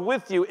dwells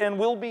with you and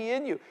will be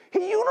in you.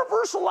 He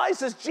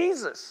universalizes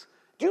Jesus.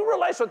 Do you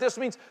realize what this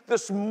means?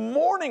 This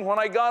morning when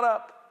I got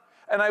up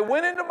and I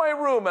went into my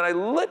room and I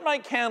lit my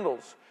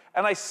candles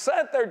and I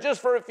sat there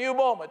just for a few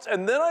moments,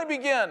 and then I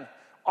began,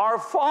 our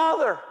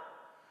Father,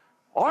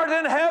 art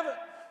in heaven,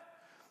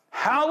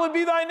 hallowed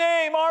be thy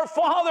name, our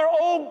Father,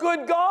 oh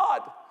good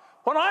God.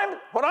 When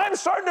I'm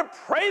starting to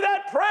pray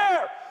that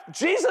prayer,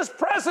 Jesus'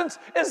 presence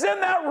is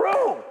in that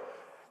room.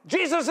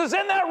 Jesus is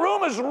in that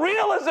room as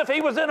real as if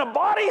he was in a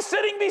body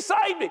sitting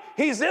beside me.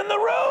 He's in the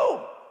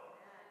room.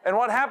 And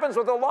what happens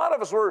with a lot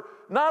of us, we're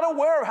not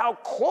aware of how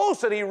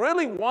close that he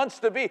really wants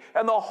to be.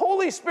 And the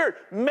Holy Spirit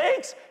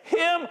makes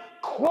him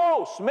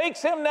close, makes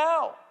him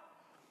now.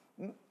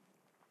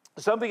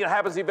 Something that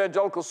happens in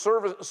evangelical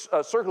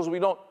circles, we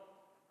don't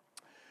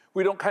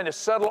kind of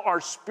settle our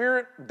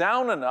spirit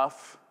down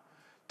enough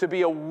to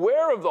be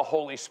aware of the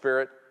Holy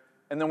Spirit.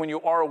 And then when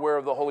you are aware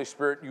of the Holy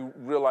Spirit, you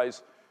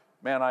realize,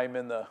 man, I'm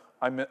in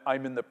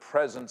the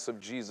presence of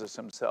Jesus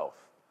himself.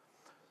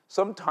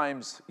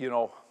 Sometimes,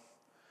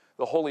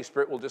 the Holy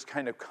Spirit will just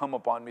kind of come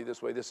upon me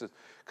this way. This is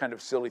kind of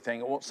a silly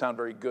thing. It won't sound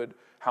very good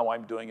how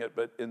I'm doing it,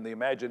 but in the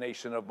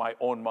imagination of my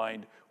own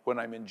mind, when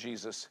I'm in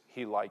Jesus,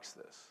 he likes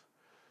this.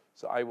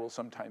 So I will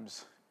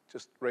sometimes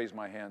just raise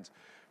my hands.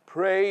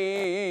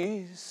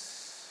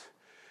 Praise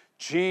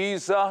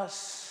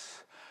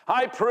Jesus.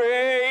 I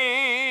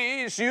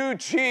praise you,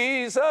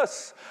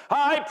 Jesus.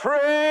 I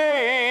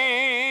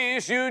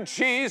praise you,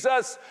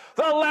 Jesus.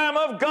 The Lamb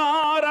of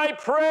God, I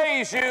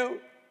praise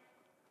you.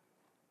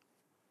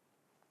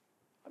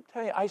 I'm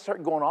telling you, I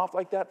start going off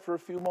like that for a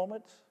few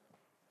moments,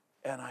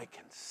 and I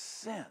can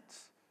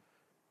sense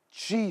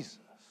Jesus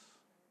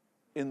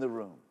in the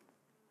room.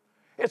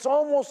 It's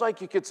almost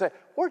like you could say,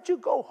 where'd you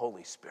go,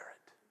 Holy Spirit?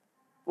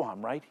 Well,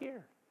 I'm right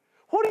here.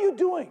 What are you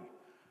doing?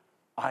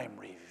 I'm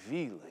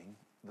revealing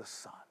the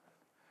Son.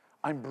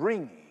 I'm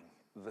bringing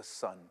the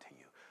Son to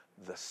you.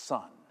 The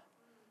Son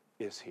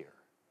is here.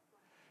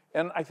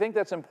 And I think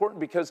that's important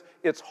because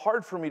it's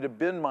hard for me to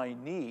bend my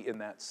knee in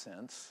that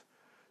sense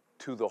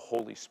to the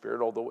Holy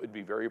Spirit, although it'd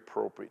be very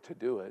appropriate to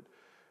do it.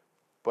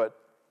 But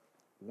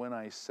when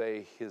I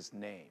say his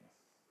name,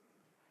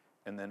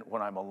 and then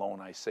when I'm alone,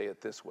 I say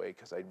it this way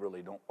because I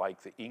really don't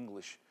like the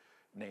English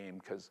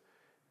name because,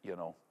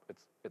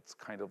 it's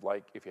kind of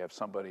like if you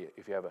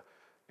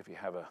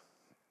have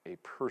a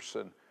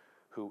person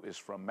who is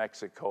from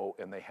Mexico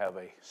and they have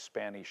a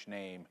Spanish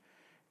name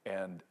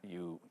and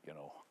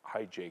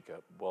hi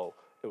Jacob, well,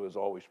 it was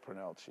always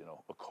pronounced,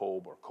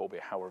 Jacob or Kobe,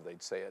 however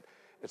they'd say it.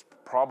 It's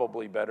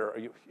probably better,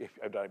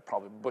 I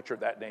probably butchered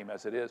that name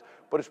as it is,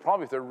 but it's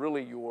probably if they're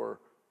really your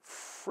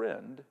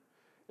friend,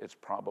 it's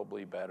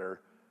probably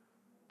better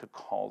to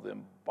call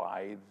them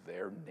by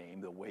their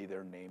name, the way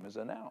their name is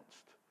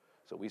announced.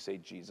 So we say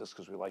Jesus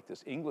because we like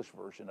this English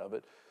version of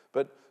it,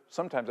 but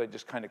sometimes I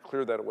just kind of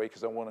clear that away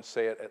because I want to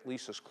say it at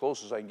least as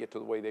close as I can get to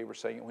the way they were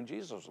saying it when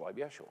Jesus was alive.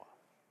 Yeshua.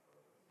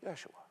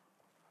 Yeshua.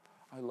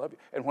 I love you.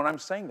 And when I'm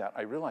saying that,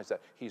 I realize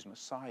that he's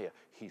Messiah,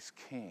 he's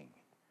King.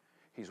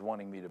 He's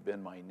wanting me to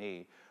bend my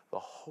knee. The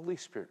Holy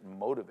Spirit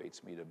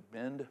motivates me to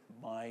bend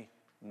my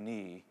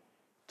knee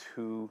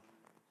to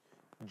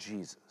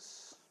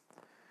Jesus.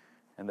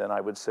 And then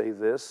I would say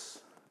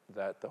this,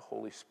 that the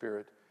Holy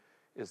Spirit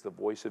is the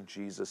voice of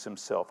Jesus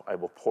himself. I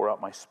will pour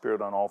out my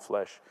Spirit on all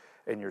flesh,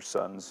 and your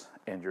sons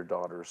and your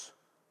daughters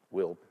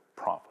will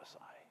prophesy.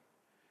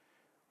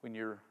 When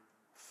you're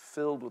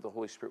filled with the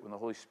Holy Spirit, when the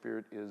Holy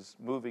Spirit is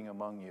moving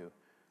among you,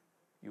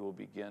 you will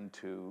begin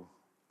to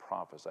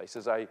prophesy. He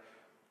says, I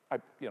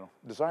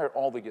desire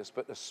all the gifts,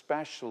 but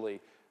especially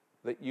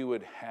that you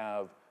would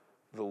have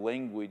the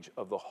language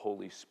of the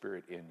Holy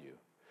Spirit in you.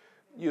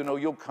 You know,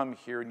 you'll come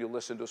here and you'll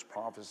listen to us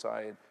prophesy,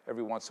 and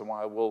every once in a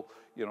while we'll,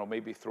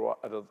 maybe throw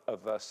out a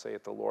thus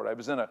saith the Lord. I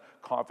was in a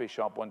coffee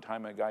shop one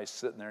time, and a guy's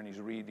sitting there and he's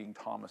reading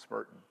Thomas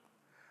Merton.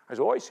 I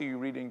said, I see you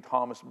reading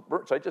Thomas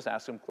Merton. So I just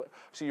asked him, I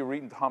see you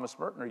reading Thomas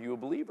Merton, are you a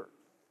believer?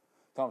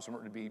 Thomas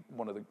Merton would be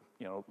one of the,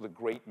 the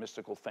great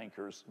mystical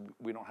thinkers.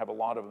 We don't have a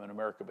lot of them in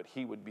America, but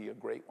he would be a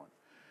great one.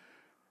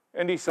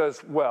 And he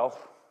says,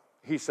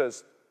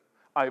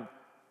 I'm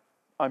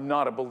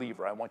not a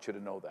believer. I want you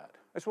to know that.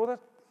 I said, well,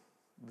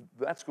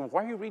 that's good.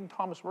 Why are you reading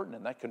Thomas Merton?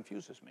 And that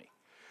confuses me.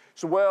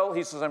 So,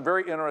 he says, I'm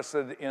very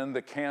interested in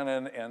the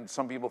canon, and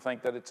some people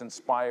think that it's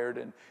inspired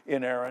and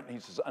inerrant. He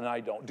says, and I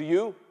don't. Do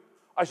you?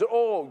 I said,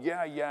 oh,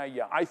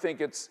 yeah. I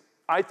think it's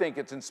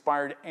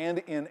inspired and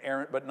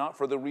inerrant, but not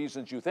for the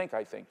reasons you think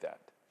I think that.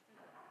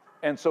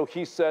 And so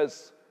he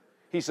says,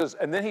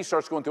 and then he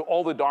starts going through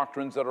all the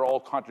doctrines that are all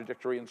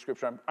contradictory in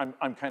Scripture.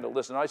 I'm kind of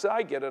listening. I said,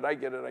 I get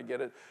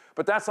it.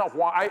 But that's not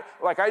why,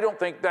 I don't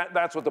think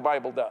that's what the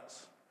Bible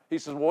does. He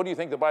says, well, what do you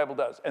think the Bible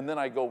does? And then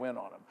I go in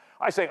on him.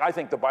 I say, I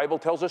think the Bible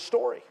tells a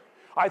story.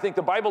 I think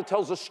the Bible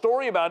tells a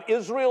story about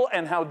Israel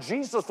and how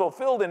Jesus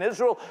fulfilled in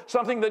Israel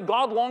something that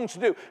God longs to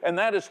do, and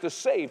that is to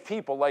save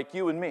people like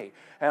you and me.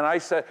 And I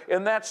said,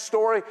 in that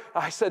story,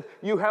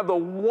 you have the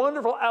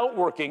wonderful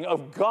outworking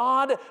of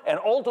God and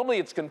ultimately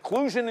its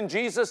conclusion in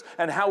Jesus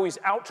and how he's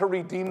out to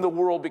redeem the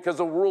world because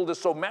the world is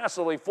so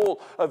massively full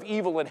of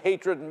evil and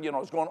hatred and,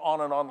 it's going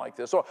on and on like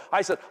this. So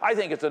I said, I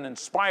think it's an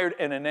inspired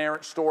and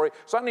inerrant story.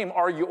 So I don't even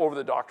argue over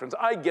the doctrines.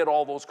 I get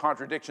all those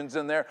contradictions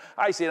in there.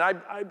 I see it.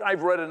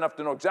 I've read enough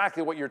to know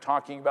exactly what you're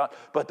talking about,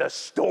 but the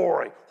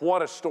story,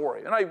 what a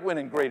story. And I went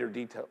in greater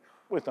detail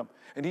with him.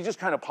 And he just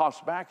kind of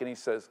pops back and he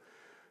says,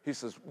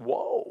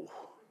 whoa.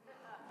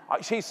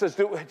 He says,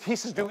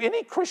 do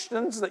any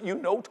Christians that you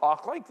know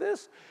talk like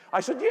this?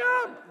 I said,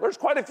 yeah, there's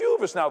quite a few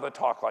of us now that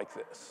talk like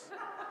this.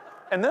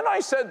 And then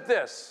I said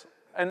this,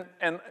 and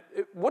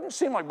it wouldn't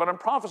seem like, but I'm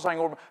prophesying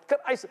over.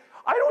 I said,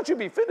 I don't want you to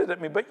be offended at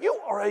me, but you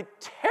are a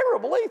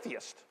terrible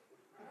atheist.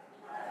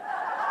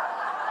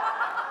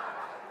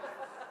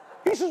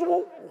 He says,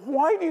 well,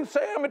 why do you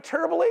say I'm a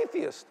terrible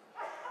atheist?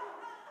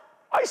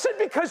 I said,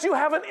 because you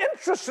have an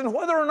interest in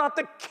whether or not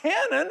the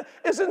canon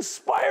is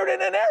inspired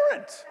and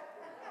inerrant.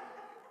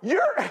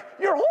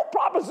 Your whole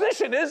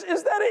proposition is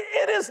that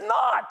it is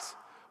not.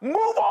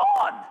 Move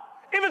on.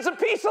 If it's a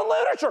piece of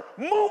literature,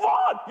 move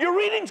on. You're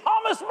reading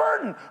Thomas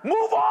Merton.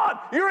 Move on.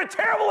 You're a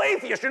terrible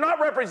atheist. You're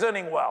not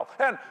representing well.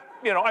 And,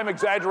 I'm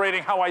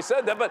exaggerating how I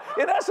said that, but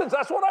in essence,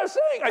 that's what I was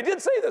saying. I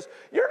did say this.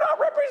 You're not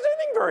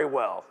representing very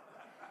well.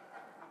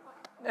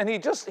 And he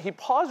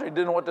paused, he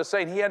didn't know what to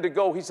say, and he had to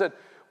go. He said,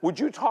 would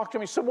you talk to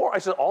me some more? I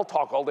said, I'll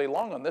talk all day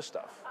long on this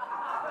stuff.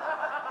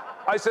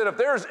 I said, if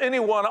there's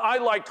anyone I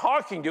like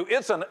talking to,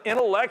 it's an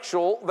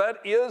intellectual that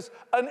is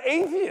an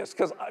atheist.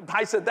 Because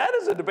I said, that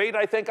is a debate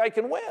I think I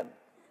can win.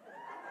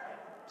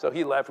 So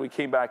he left. We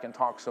came back and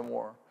talked some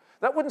more.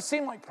 That wouldn't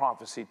seem like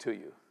prophecy to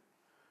you.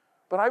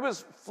 But I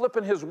was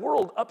flipping his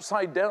world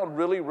upside down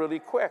really, really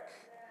quick.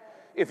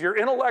 If you're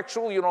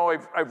intellectual,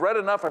 I've read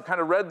enough. I've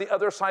kind of read the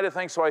other side of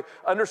things, so I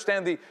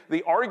understand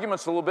the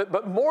arguments a little bit.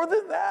 But more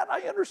than that,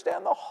 I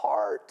understand the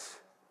heart.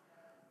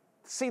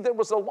 See, and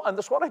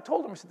that's what I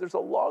told him. I said, there's a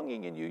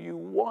longing in you. You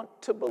want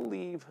to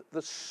believe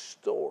the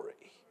story.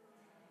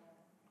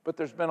 But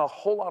there's been a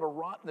whole lot of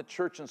rot in the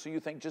church, and so you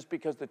think just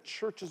because the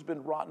church has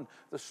been rotten,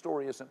 the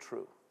story isn't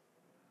true.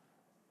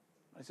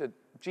 I said,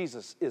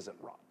 Jesus isn't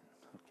rotten.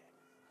 Okay.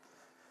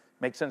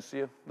 Make sense to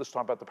you? Let's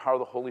talk about the power of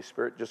the Holy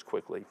Spirit just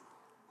quickly.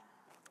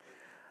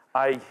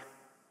 I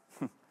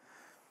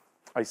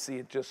see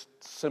it just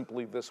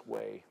simply this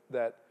way,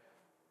 that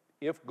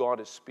if God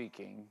is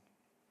speaking,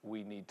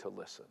 we need to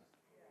listen.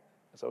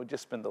 So I would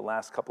just spend the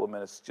last couple of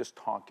minutes just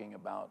talking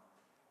about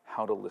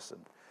how to listen.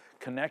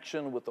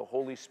 Connection with the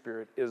Holy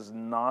Spirit is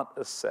not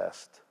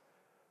assessed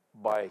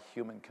by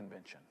human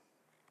convention.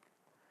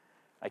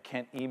 I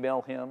can't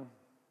email him.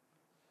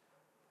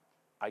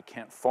 I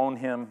can't phone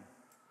him.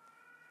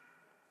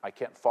 I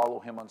can't follow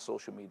him on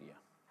social media.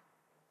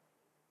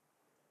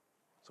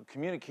 So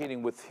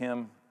communicating with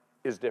him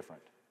is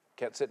different.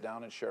 Can't sit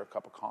down and share a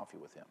cup of coffee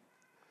with him.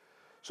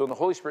 So when the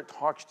Holy Spirit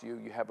talks to you,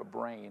 you have a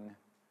brain,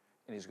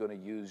 and he's going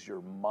to use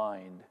your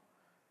mind,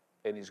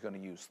 and he's going to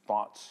use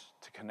thoughts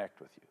to connect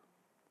with you.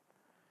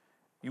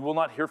 You will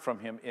not hear from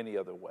him any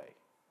other way.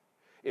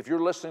 If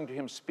you're listening to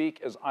him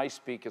speak as I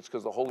speak, it's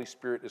because the Holy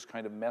Spirit is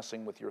kind of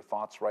messing with your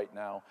thoughts right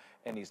now,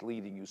 and he's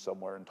leading you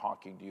somewhere and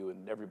talking to you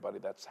and everybody.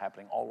 That's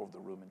happening all over the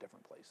room in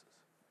different places.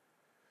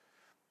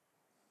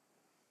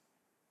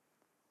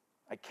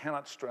 I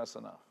cannot stress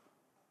enough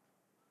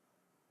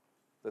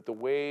that the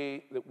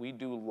way that we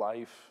do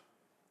life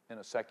in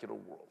a secular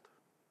world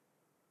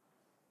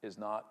is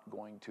not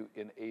going to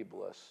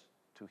enable us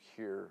to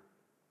hear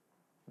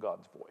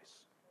God's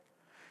voice.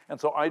 And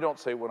so I don't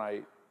say when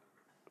I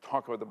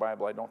talk about the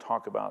Bible, I don't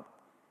talk about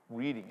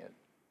reading it.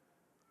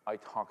 I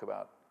talk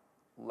about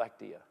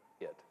lectia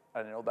it.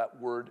 I know that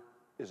word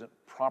isn't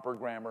proper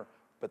grammar,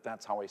 but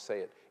that's how I say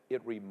it.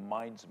 It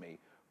reminds me,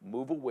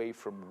 move away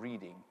from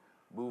reading,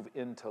 move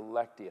into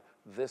lectia.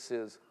 This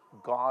is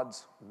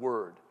God's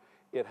word.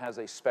 It has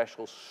a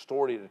special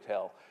story to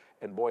tell,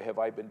 and boy, have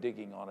I been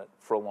digging on it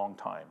for a long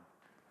time.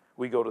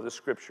 We go to the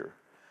scripture.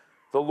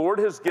 The Lord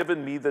has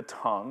given me the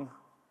tongue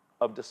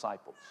of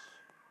disciples,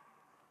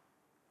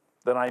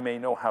 that I may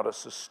know how to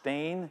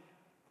sustain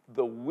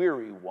the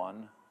weary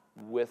one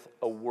with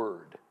a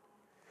word.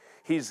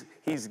 He's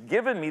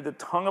given me the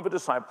tongue of a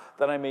disciple,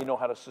 that I may know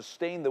how to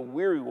sustain the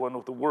weary one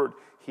with the word.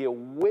 He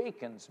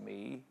awakens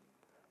me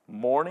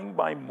morning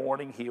by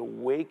morning. He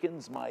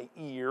awakens my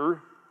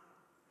ear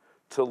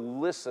to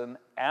listen.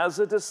 As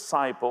a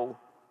disciple,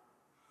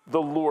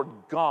 the Lord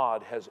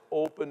God has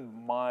opened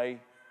my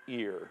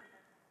ear,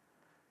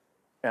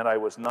 and I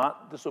was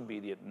not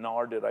disobedient,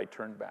 nor did I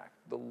turn back.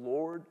 The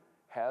Lord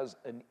has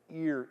an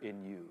ear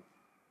in you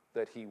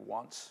that he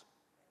wants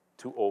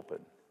to open.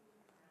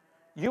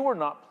 You are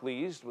not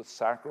pleased with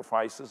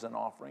sacrifices and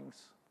offerings.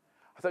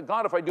 I thought,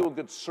 God, if I do a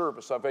good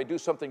service, if I do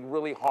something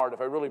really hard,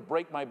 if I really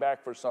break my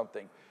back for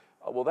something,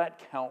 will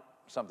that count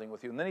something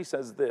with you? And then he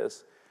says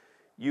this,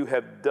 you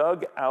have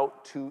dug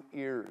out 2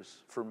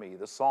 ears for me.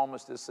 The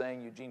psalmist is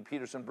saying, Eugene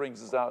Peterson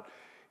brings this out.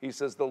 He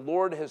says, the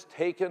Lord has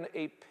taken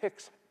a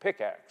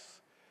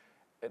pickaxe,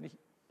 and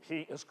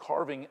he is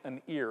carving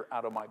an ear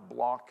out of my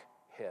block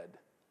head.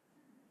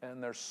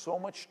 And there's so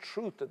much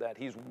truth to that.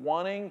 He's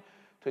wanting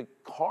to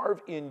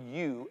carve in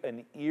you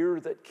an ear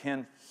that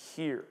can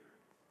hear.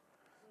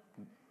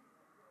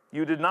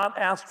 You did not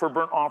ask for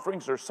burnt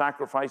offerings or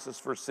sacrifices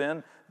for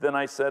sin. Then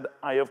I said,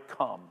 I have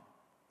come.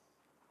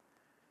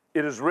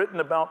 It is written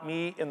about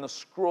me in the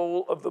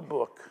scroll of the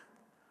book.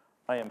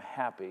 I am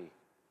happy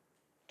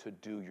to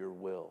do your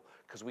will.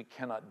 Because we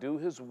cannot do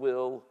his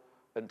will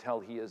until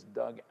he has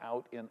dug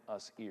out in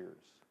us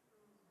ears.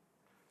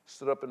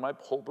 Stood up in my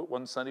pulpit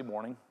one Sunday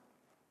morning.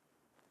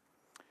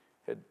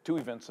 Had 2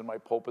 events in my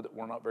pulpit that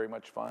were not very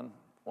much fun.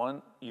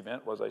 One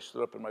event was I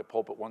stood up in my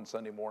pulpit one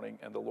Sunday morning,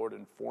 and the Lord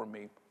informed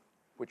me,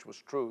 which was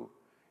true,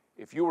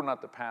 if you were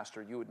not the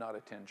pastor, you would not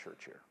attend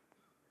church here.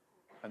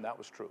 And that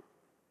was true,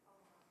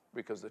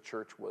 because the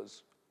church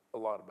was a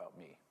lot about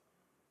me.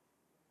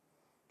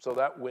 So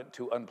that went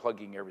to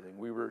unplugging everything.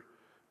 We were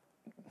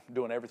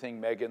doing everything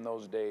mega in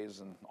those days,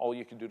 and all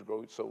you can do to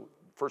grow. So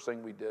first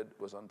thing we did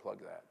was unplug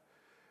that.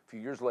 A few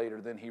years later,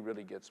 then he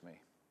really gets me.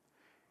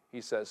 He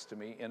says to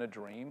me in a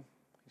dream,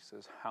 he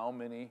says, how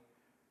many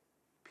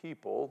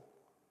people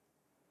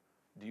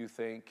do you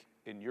think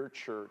in your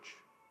church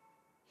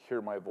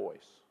hear my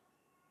voice?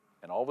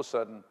 And all of a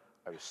sudden,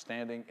 I was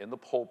standing in the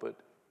pulpit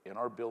in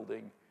our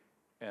building,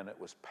 and it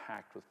was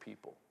packed with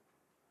people.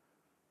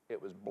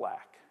 It was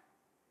black.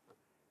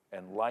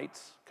 And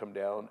lights come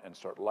down and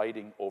start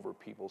lighting over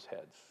people's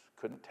heads.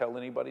 Couldn't tell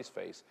anybody's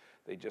face.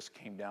 They just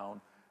came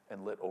down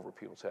and lit over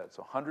people's heads.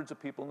 So hundreds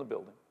of people in the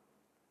building.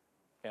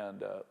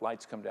 And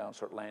lights come down,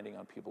 start landing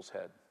on people's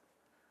head.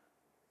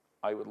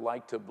 I would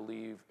like to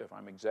believe, if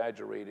I'm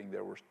exaggerating,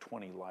 there were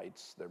 20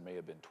 lights. There may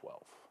have been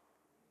 12.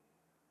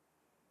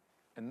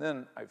 And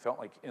then I felt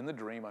like in the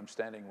dream, I'm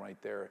standing right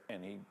there,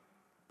 and he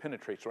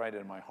penetrates right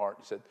into my heart.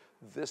 He said,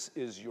 this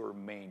is your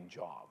main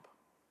job.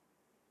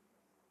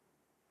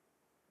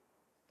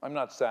 I'm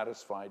not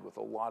satisfied with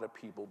a lot of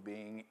people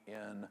being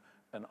in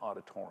an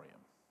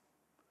auditorium.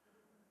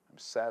 I'm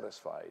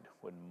satisfied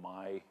when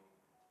my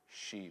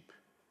sheep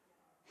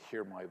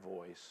hear my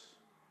voice.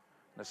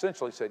 And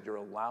essentially said, you're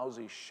a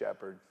lousy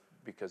shepherd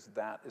because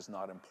that is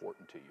not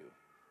important to you.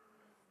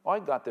 Well, I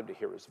got them to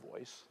hear his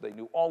voice. They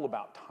knew all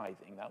about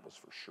tithing, that was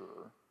for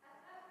sure.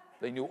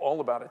 They knew all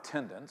about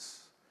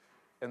attendance,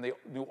 and they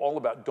knew all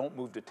about don't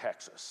move to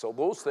Texas. So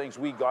those things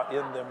we got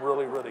in them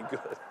really, really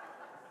good.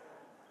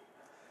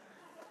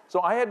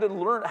 So I had to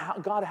learn,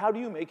 how do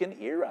you make an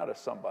ear out of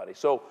somebody?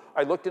 So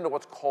I looked into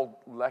what's called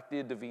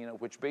Lectio Divina,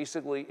 which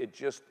basically it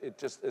just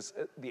is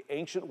the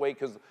ancient way,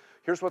 because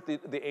here's what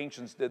the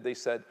ancients did. They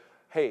said,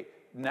 hey,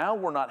 now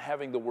we're not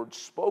having the word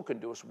spoken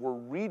to us, we're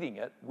reading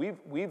it.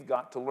 We've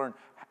got to learn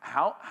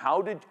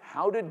how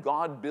did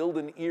God build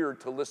an ear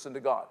to listen to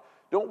God?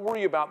 Don't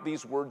worry about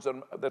these words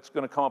that's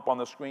going to come up on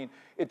the screen.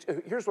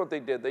 Here's what they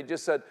did. They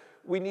just said,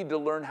 we need to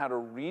learn how to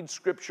read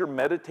Scripture,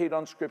 meditate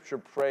on Scripture,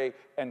 pray,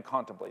 and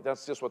contemplate.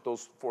 That's just what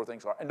those 4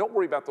 things are. And don't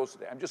worry about those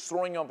today. I'm just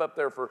throwing them up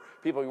there for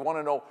people who want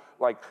to know,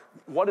 like,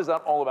 what is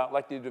that all about?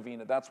 Lectio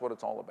Divina, that's what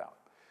it's all about.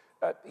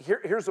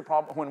 Here's the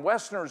problem. When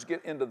Westerners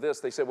get into this,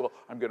 they say, well,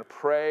 I'm going to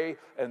pray,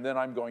 and then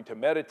I'm going to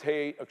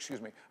meditate.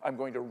 I'm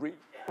going to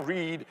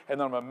read, and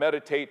then I'm going to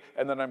meditate,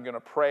 and then I'm going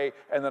to pray,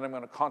 and then I'm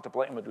going to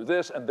contemplate. I'm going to do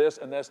this, and this,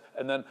 and this,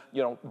 and then,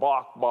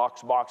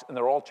 box, and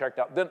they're all checked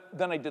out.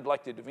 Then I did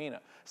Lectio Divina.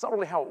 It's not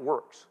really how it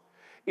works.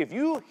 If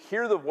you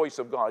hear the voice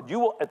of God, you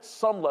will at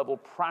some level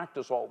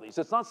practice all these.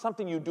 It's not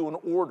something you do in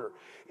order.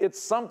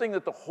 It's something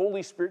that the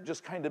Holy Spirit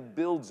just kind of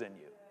builds in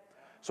you.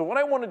 So what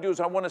I want to do is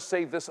I want to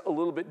say this a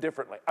little bit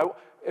differently.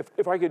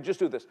 If I could just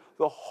do this.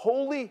 The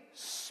Holy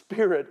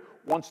Spirit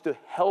wants to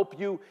help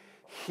you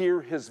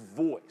hear his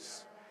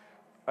voice.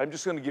 I'm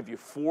just going to give you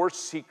 4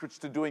 secrets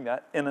to doing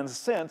that. And in a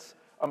sense,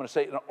 I'm going to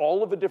say it in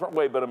all of a different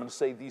way, but I'm going to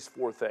say these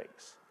 4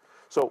 things.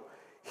 So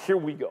here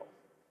we go.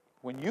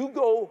 When you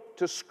go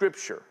to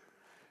Scripture,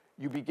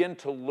 you begin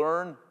to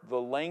learn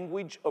the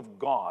language of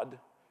God,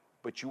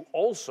 but you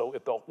also,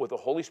 with the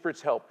Holy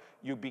Spirit's help,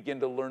 you begin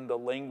to learn the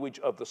language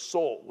of the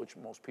soul, which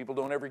most people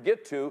don't ever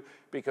get to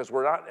because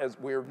we're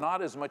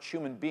not as much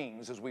human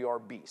beings as we are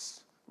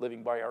beasts,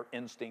 living by our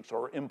instincts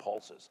or our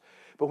impulses.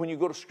 But when you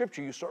go to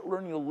Scripture, you start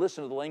learning to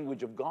listen to the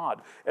language of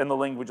God and the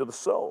language of the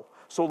soul.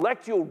 So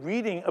Lectio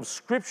reading of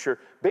Scripture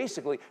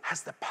basically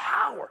has the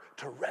power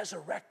to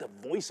resurrect the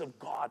voice of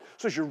God.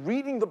 So as you're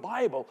reading the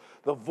Bible,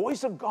 the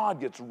voice of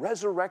God gets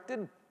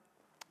resurrected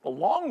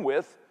along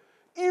with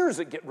ears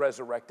that get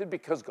resurrected,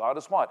 because God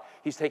is what?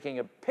 He's taking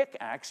a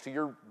pickaxe to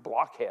your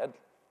blockhead,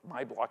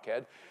 my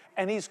blockhead,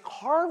 and he's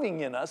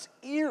carving in us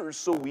ears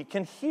so we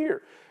can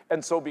hear.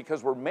 And so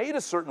because we're made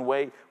a certain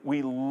way,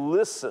 we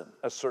listen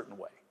a certain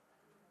way.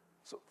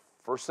 So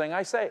first thing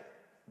I say,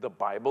 the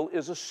Bible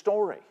is a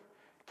story.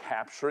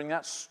 Capturing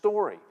that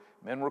story.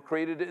 Men were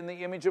created in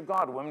the image of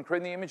God. Women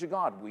created in the image of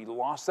God. We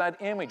lost that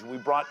image. We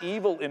brought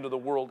evil into the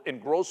world in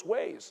gross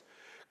ways.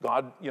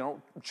 God,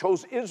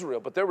 chose Israel,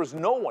 but there was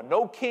no one,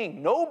 no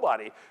king,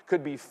 nobody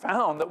could be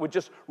found that would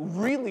just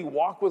really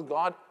walk with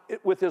God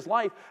with his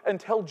life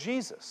until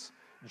Jesus.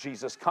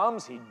 Jesus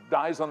comes, he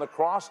dies on the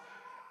cross,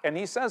 and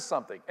he says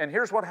something. And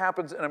here's what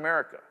happens in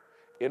America.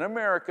 In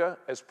America,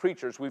 as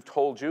preachers, we've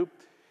told you,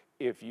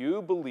 if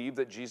you believe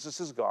that Jesus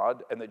is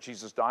God and that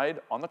Jesus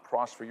died on the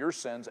cross for your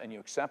sins and you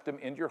accept him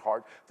into your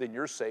heart, then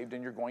you're saved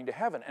and you're going to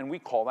heaven. And we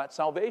call that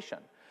salvation.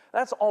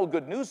 That's all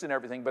good news and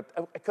everything, but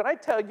could I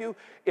tell you,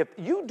 if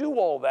you do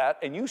all that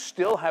and you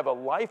still have a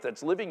life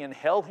that's living in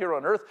hell here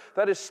on earth,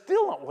 that is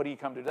still not what he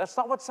come to do. That's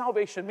not what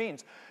salvation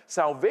means.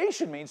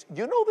 Salvation means,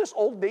 this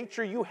old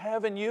nature you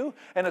have in you,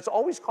 and it's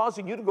always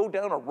causing you to go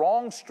down a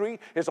wrong street.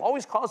 It's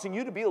always causing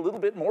you to be a little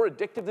bit more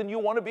addictive than you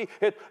want to be.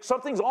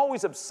 Something's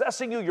always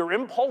obsessing you. Your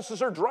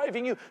impulses are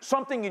driving you.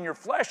 Something in your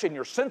flesh and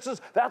your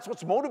senses, that's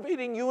what's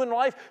motivating you in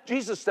life.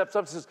 Jesus steps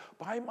up and says,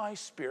 by my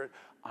Spirit,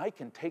 I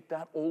can take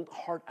that old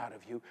heart out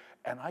of you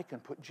and I can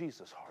put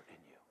Jesus' heart in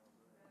you.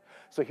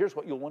 So here's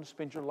what you'll want to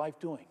spend your life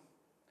doing.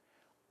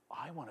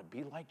 I want to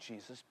be like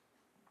Jesus,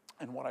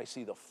 and what I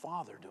see the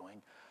Father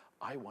doing,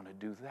 I want to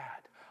do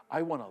that.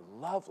 I want to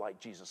love like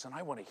Jesus, and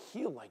I want to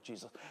heal like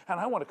Jesus,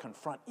 and I want to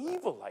confront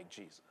evil like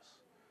Jesus.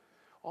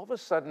 All of a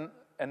sudden,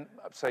 and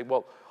say,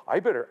 well, I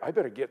better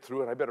get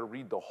through it. I better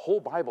read the whole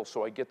Bible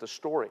so I get the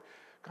story.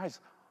 Guys,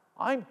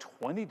 I'm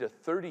 20 to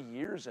 30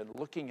 years in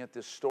looking at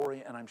this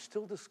story, and I'm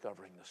still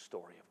discovering the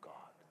story of God.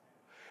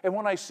 And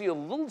when I see a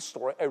little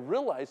story, I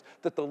realize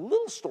that the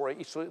little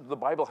story, so the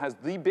Bible has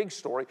the big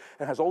story,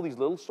 and has all these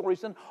little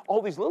stories in.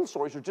 All these little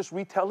stories are just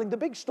retelling the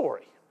big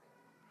story.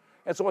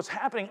 And so what's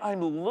happening,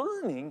 I'm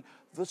learning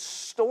the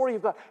story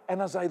of God.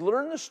 And as I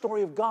learn the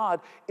story of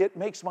God, it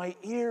makes my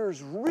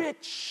ears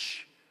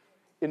rich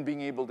in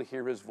being able to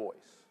hear his voice.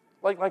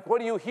 Like what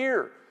do you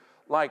hear?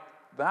 Like,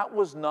 that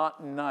was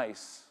not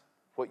nice,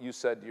 what you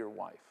said to your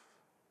wife.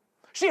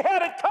 She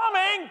had it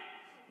coming.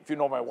 If you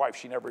know my wife,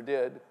 she never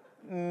did.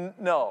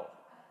 No,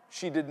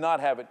 she did not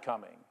have it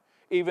coming.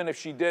 Even if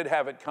she did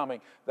have it coming,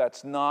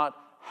 that's not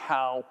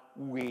how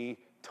we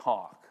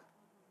talk.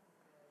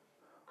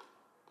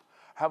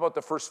 How about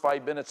the first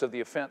 5 minutes of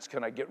the offense?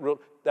 Can I get real?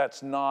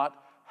 That's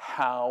not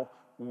how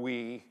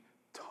we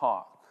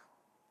talk.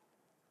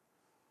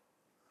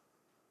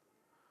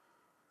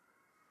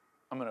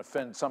 I'm going to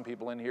offend some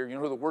people in here. You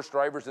know who the worst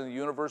drivers in the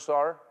universe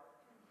are?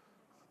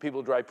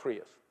 People who drive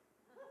Prius.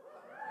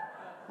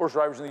 Worst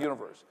drivers in the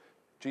universe.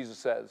 Jesus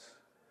says,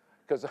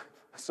 because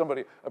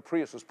a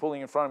Prius was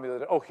pulling in front of me.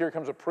 That, oh, here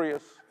comes a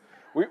Prius.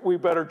 We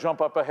better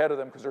jump up ahead of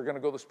them because they're going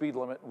to go the speed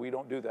limit. We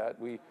don't do that.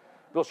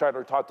 Bill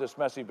Scheidler taught this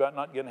message about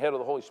not getting ahead of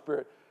the Holy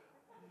Spirit.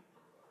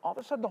 All of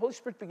a sudden, the Holy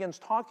Spirit begins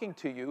talking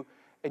to you,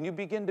 and you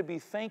begin to be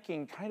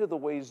thinking kind of the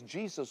ways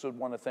Jesus would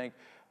want to think,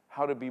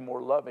 how to be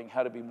more loving,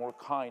 how to be more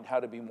kind,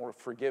 how to be more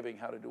forgiving,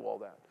 how to do all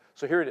that.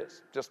 So here it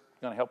is. Just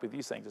going to help you with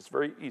these things. It's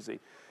very easy.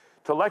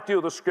 To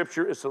lectio the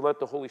Scripture is to let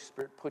the Holy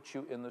Spirit put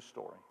you in the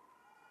story.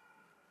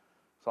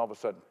 So all of a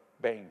sudden,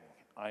 bang,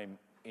 I'm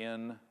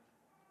in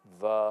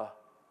the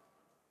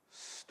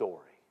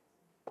story.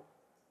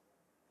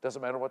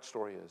 Doesn't matter what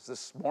story it is.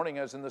 This morning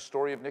I was in the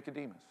story of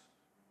Nicodemus.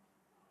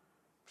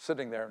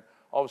 Sitting there,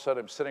 all of a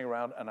sudden I'm sitting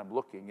around and I'm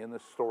looking in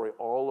this story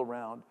all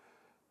around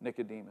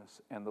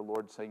Nicodemus. And the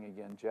Lord saying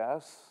again,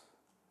 Jess,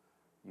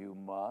 you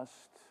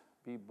must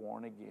be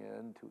born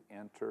again to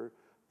enter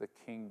the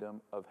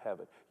kingdom of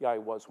heaven. Yeah, I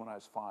was when I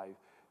was 5.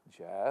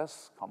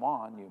 Jess, come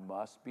on, you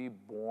must be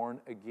born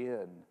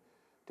again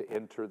to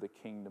enter the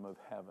kingdom of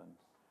heaven.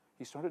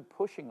 He started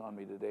pushing on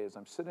me today as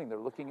I'm sitting there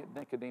looking at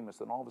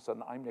Nicodemus, and all of a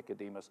sudden I'm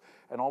Nicodemus,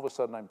 and all of a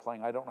sudden I'm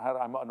playing, I don't know how to,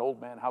 I'm an old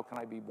man, how can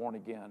I be born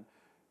again?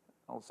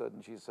 All of a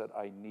sudden she said,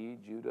 I need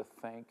you to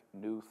think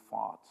new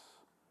thoughts.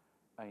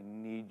 I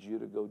need you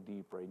to go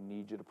deeper. I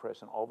need you to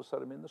press. And all of a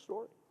sudden I'm in the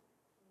story.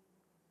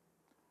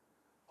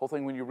 Whole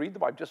thing, when you read the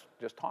Bible,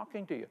 just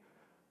talking to you.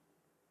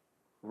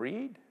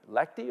 Read,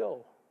 Lectio,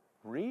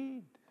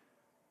 read.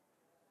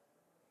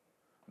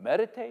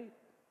 Meditate.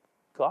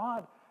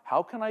 God,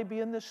 how can I be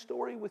in this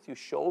story with you?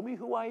 Show me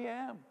who I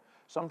am.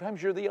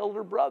 Sometimes you're the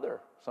elder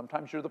brother.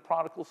 Sometimes you're the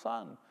prodigal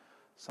son.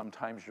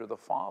 Sometimes you're the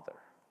father.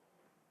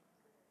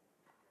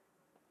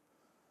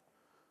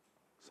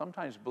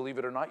 Sometimes, believe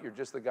it or not, you're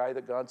just the guy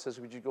that God says,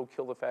 would you go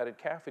kill the fatted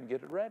calf and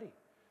get it ready?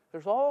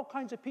 There's all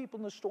kinds of people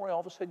in the story. All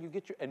of a sudden you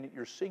get and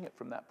you're seeing it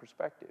from that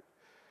perspective.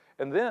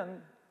 And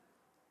then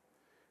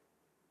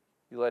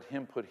you let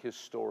him put his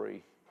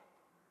story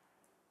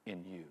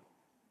in you.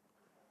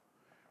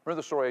 Remember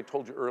the story I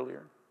told you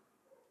earlier?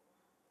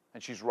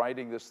 And she's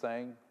writing this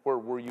thing, where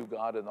were you,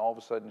 God? And all of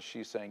a sudden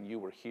she's saying, you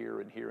were here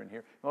and here and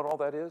here. You know what all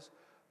that is?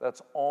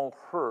 That's all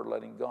her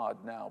letting God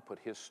now put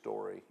his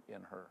story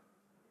in her.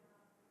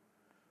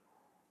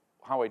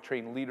 How I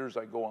train leaders,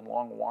 I go on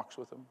long walks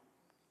with them.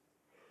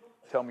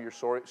 Tell me your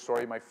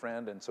story, my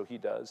friend. And so he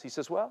does. He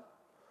says, well,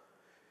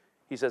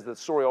 he says the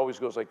story always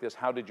goes like this.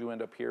 How did you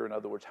end up here? In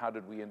other words, how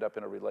did we end up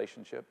in a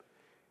relationship?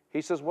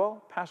 He says,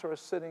 well, Pastor, I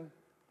was sitting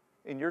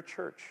in your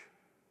church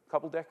a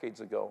couple decades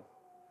ago.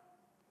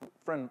 A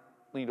friend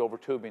leaned over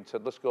to me and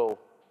said, let's go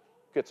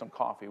get some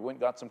coffee. We went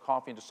and got some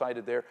coffee and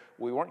decided there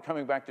we weren't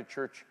coming back to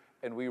church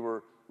and we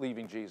were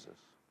leaving Jesus.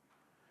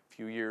 A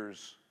few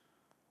years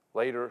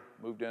later,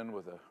 moved in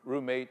with a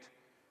roommate,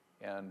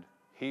 and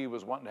he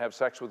was wanting to have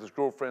sex with his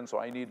girlfriend, so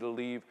I needed to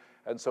leave,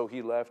 and so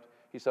he left.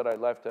 He said I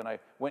left, and I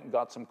went and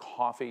got some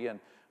coffee, and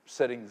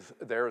sitting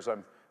there as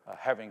I'm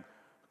having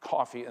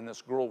coffee, and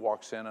this girl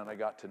walks in, and I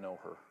got to know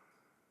her.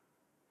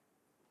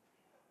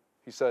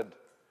 He said,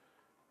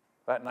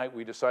 that night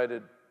we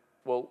decided,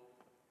 well,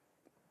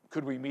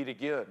 could we meet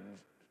again?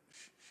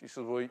 She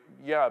said, well,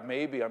 yeah,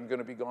 maybe. I'm going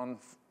to be gone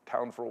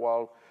town for a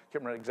while.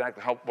 Can't remember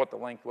exactly what the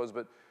length was,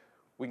 but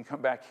we can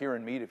come back here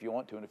and meet if you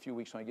want to in a few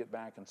weeks when I get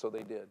back. And so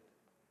they did.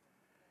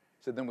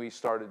 He said, then we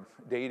started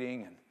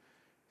dating, and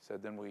he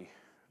said, then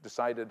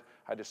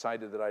I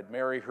decided that I'd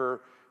marry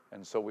her.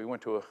 And so we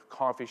went to a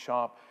coffee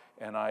shop,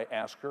 and I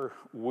asked her,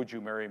 would you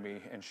marry me?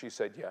 And she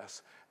said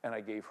yes, and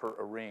I gave her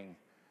a ring.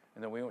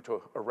 And then we went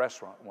to a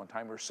restaurant one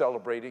time. We were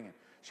celebrating, and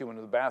she went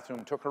to the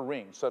bathroom, took her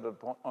ring, set it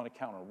on a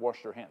counter,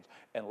 washed her hands,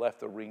 and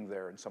left the ring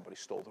there, and somebody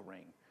stole the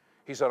ring.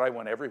 He said, I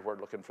went everywhere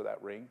looking for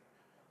that ring,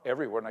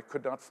 everywhere, and I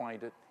could not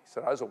find it. He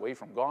said, I was away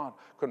from God,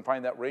 couldn't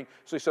find that ring.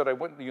 So he said, I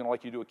went,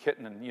 like you do a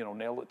kitten and,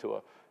 nail it to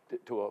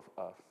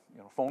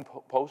a phone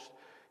post.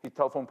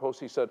 Telephone post.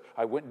 He said,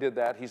 I went and did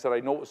that. He said, I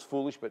know it was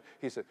foolish, but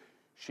he said,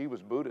 she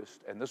was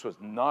Buddhist, and this was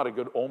not a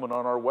good omen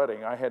on our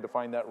wedding. I had to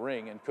find that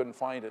ring and couldn't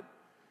find it.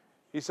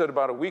 He said,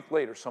 about a week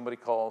later, somebody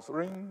calls,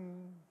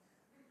 ring.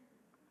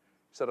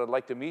 He said, I'd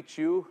like to meet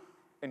you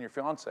and your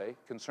fiance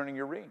concerning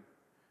your ring.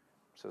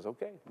 He says,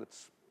 okay,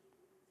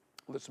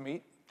 let's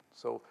meet.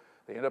 So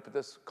they end up at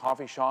this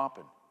coffee shop,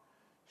 and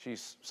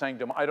she's saying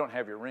to him, I don't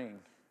have your ring.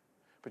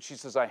 But she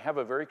says, I have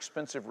a very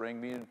expensive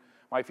ring. Me and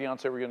my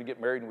fiance were going to get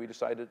married, and we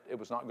decided it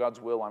was not God's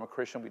will. I'm a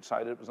Christian. We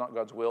decided it was not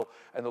God's will,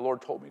 and the Lord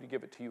told me to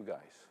give it to you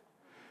guys.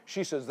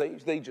 She says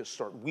they just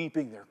start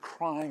weeping. They're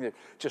crying. They're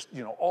just,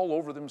 all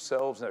over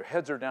themselves. Their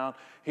heads are down.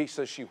 He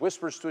says, she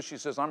whispers to us. She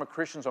says, I'm a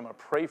Christian, so I'm going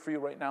to pray for you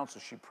right now. So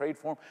she prayed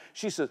for him.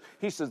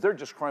 He says, they're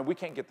just crying. We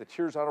can't get the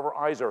tears out of our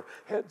eyes. Our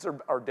heads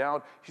are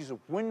down. She said,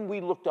 when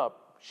we looked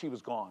up, she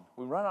was gone.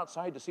 We ran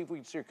outside to see if we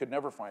could see her. Could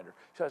never find her.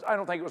 She says, I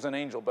don't think it was an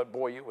angel, but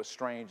boy, it was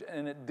strange.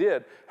 And it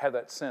did have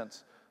that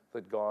sense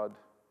that God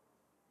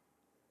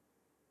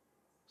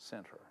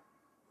sent her.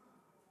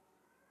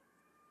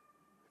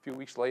 A few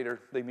weeks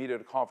later, they meet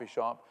at a coffee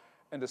shop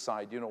and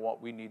decide, you know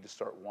what, we need to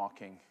start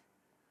walking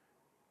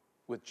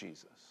with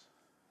Jesus.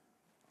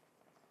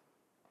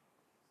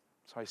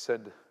 So I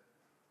said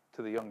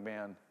to the young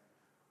man,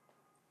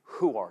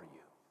 who are you?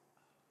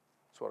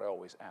 That's what I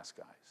always ask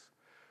guys.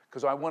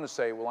 Because I want to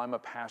say, well, I'm a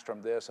pastor,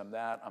 I'm this, I'm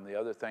that, I'm the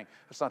other thing.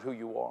 That's not who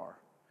you are.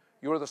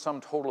 You're the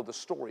sum total of the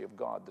story of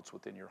God that's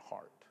within your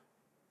heart.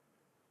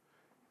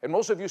 And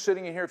most of you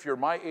sitting in here, if you're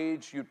my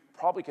age, you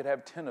probably could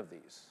have 10 of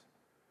these.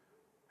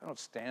 I don't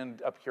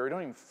stand up here. I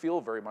don't even feel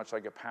very much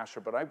like a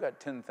pastor, but I've got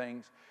 10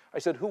 things. I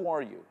said, who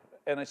are you?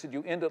 And I said,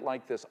 you end it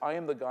like this. I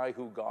am the guy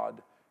who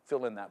God,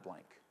 fill in that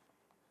blank.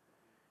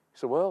 He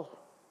said, well,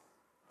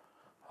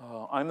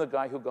 I'm the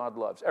guy who God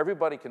loves.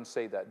 Everybody can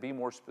say that. Be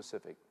more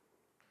specific.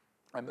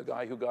 I'm the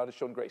guy who God has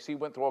shown grace. He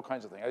went through all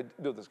kinds of things.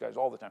 I do this, guys,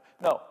 all the time.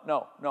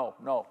 No.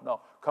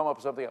 Come up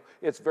with something else.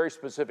 It's very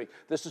specific.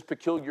 This is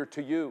peculiar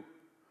to you.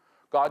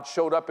 God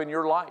showed up in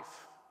your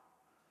life.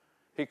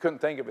 He couldn't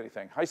think of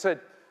anything. I said,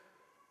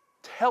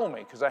 tell me,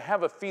 because I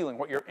have a feeling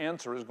what your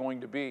answer is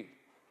going to be.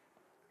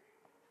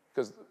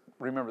 Because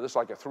remember, this is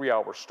like a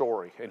 3-hour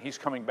story, and he's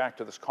coming back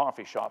to this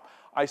coffee shop.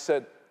 I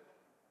said,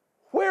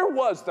 where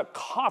was the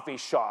coffee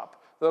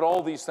shop that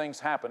all these things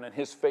happened? And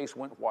his face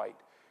went white.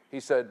 He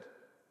said,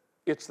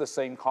 it's the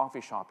same coffee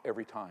shop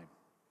every time.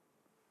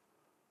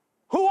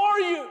 Who are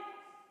you?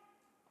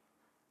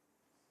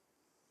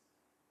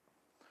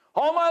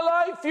 All my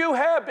life you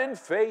have been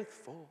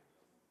faithful.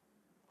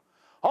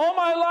 All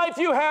my life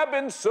you have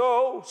been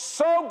so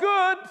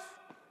good.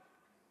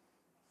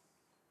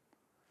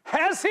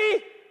 Has he?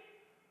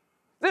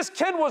 This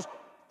kid was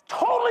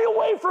totally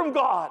away from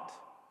God,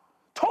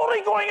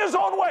 totally going his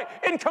own way,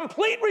 in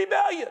complete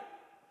rebellion.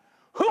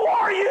 Who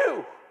are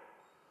you?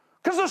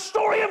 Because the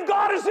story of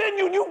God is in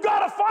you, and you've got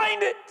to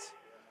find it.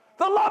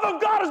 The love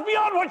of God is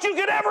beyond what you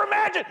could ever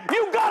imagine.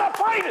 You've got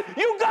to find it.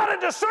 You've got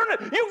to discern it.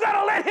 You've got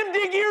to let him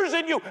dig ears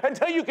in you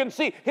until you can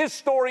see his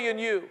story in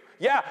you.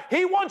 Yeah,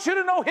 he wants you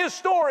to know his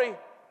story,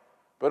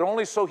 but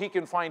only so he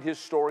can find his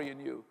story in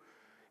you.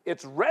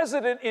 It's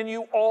resident in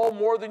you all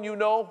more than you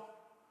know.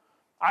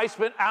 I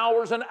spent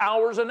hours and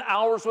hours and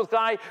hours with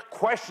Guy,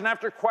 question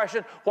after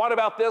question. What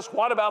about this?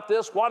 What about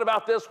this? What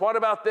about this? What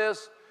about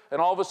this? And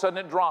all of a sudden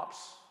it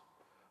drops.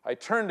 I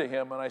turned to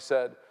him and I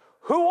said,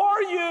 who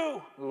are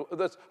you?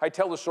 I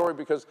tell the story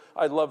because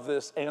I love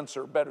this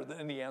answer better than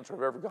any answer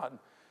I've ever gotten.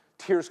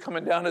 Tears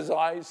coming down his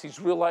eyes.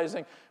 He's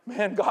realizing,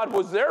 man, God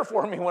was there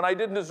for me when I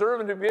didn't deserve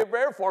him to be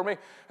there for me.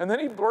 And then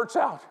he blurts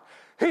out.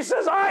 He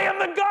says, I am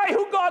the guy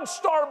who God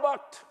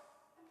starbucked.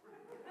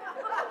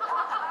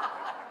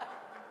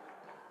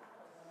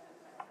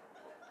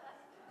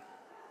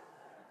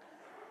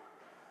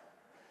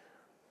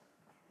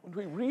 When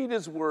we read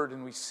his word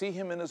and we see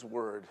him in his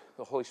word,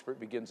 the Holy Spirit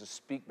begins to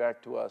speak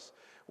back to us.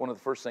 One of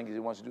the first things he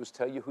wants to do is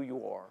tell you who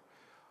you are.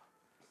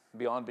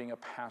 Beyond being a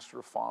pastor,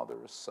 a father,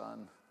 a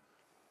son,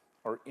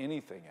 or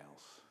anything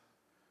else.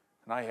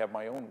 And I have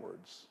my own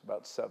words,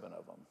 about 7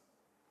 of them.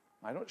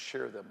 I don't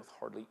share them with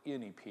hardly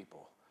any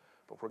people.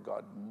 But where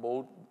God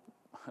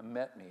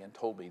met me and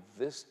told me,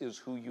 this is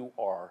who you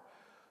are,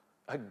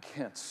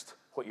 against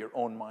what your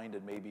own mind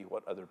and maybe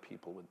what other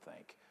people would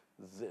think.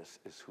 This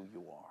is who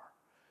you are.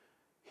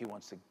 He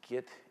wants to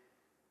get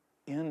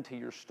into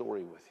your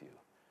story with you,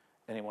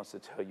 and he wants to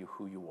tell you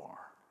who you are.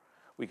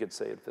 We could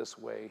say it this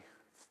way.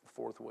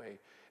 Fourth way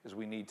is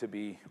we need to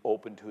be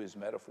open to his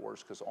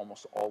metaphors, because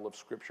almost all of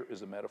Scripture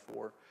is a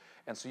metaphor.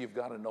 And so you've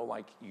got to know,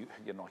 like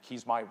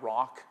he's my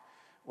rock.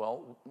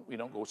 Well, we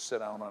don't go sit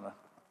down on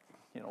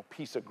a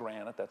piece of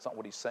granite. That's not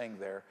what he's saying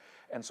there.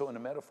 And so in a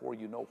metaphor,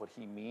 you know what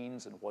he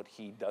means and what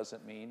he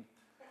doesn't mean.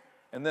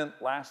 And then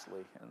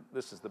lastly, and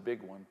this is the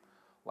big one,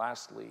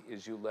 lastly,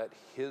 is you let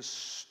his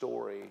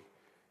story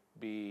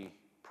be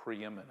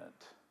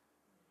preeminent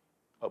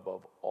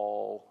above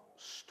all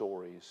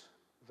stories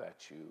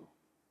that you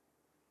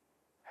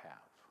have.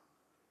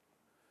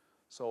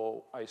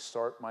 So I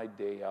start my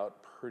day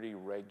out pretty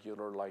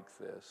regular like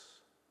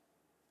this.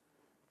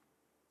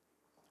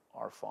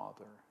 Our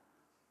Father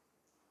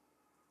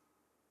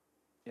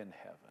in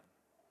heaven.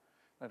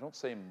 I don't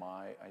say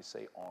my, I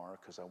say our,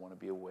 because I want to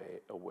be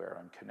aware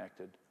I'm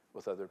connected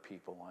with other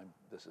people.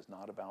 This is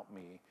not about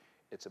me.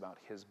 It's about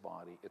his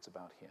body. It's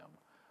about him.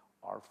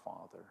 Our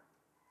Father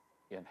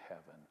in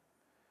heaven,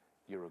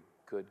 you're a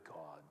good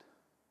God.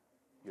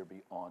 You're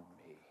beyond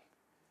me.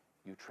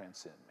 You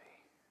transcend me.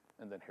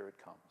 And then here it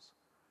comes.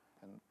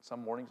 And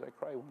some mornings I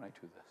cry when I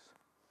do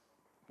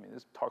this. I mean,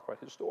 talk about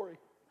his story.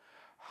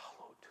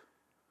 Hallowed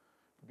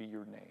be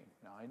your name.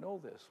 Now, I know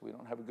this. We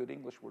don't have a good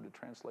English word to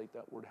translate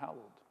that word hallowed.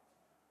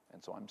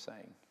 And so I'm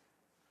saying,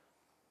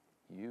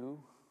 you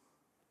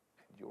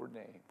and your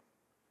name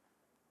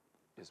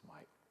is my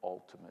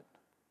ultimate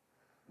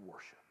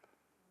worship.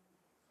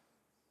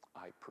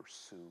 I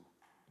pursue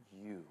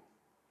you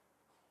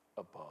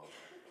above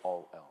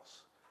all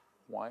else.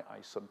 Why I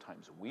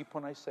sometimes weep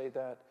when I say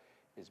that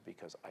is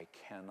because I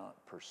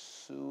cannot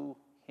pursue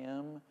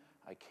him.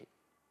 I can't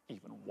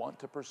even want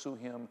to pursue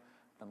him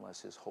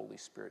unless his Holy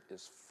Spirit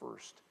is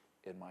first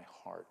in my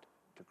heart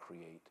to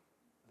create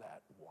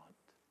that want.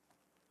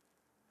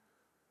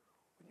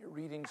 When you're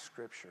reading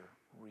Scripture,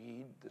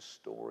 read the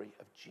story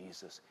of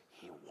Jesus.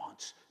 He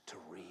wants to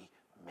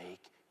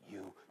remake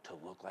you to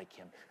look like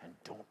him. And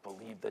don't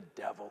believe the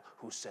devil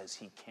who says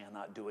he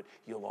cannot do it.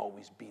 You'll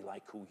always be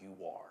like who you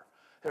are.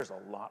 There's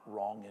a lot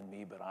wrong in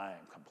me, but I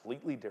am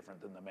completely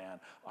different than the man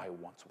I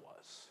once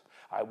was.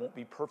 I won't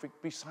be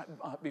perfect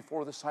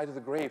before the sight of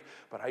the grave,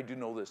 but I do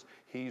know this.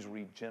 He's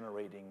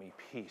regenerating me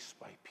piece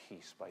by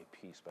piece by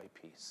piece by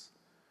piece.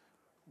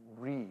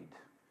 Read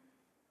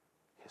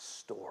his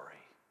story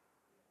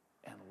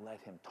and let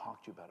him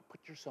talk to you about it.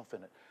 Put yourself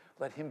in it.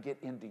 Let him get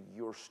into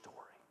your story.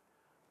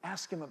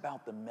 Ask him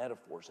about the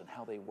metaphors and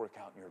how they work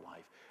out in your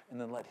life. And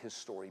then let his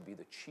story be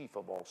the chief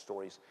of all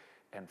stories,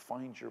 and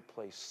find your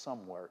place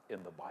somewhere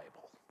in the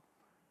Bible.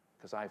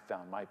 Because I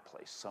found my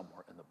place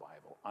somewhere in the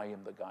Bible. I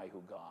am the guy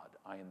who God.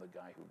 I am the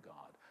guy who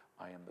God.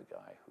 I am the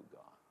guy who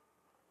God.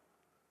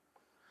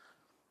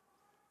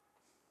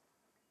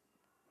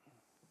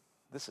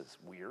 This is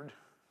weird,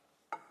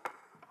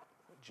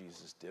 what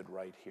Jesus did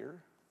right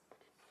here.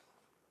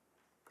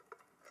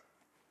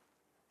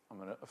 I'm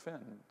going to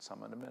offend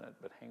some in a minute,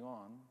 but hang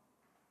on.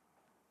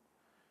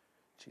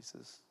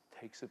 Jesus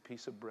takes a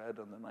piece of bread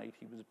on the night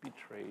he was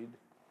betrayed,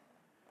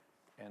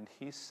 and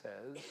he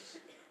says,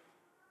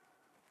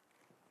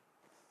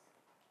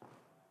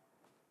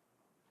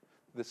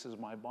 "This is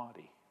my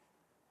body."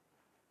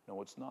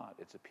 No, it's not.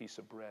 It's a piece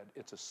of bread.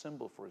 It's a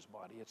symbol for his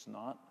body. It's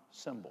not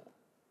symbol.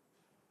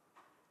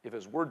 If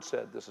his word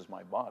said, "This is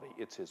my body,"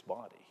 it's his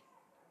body.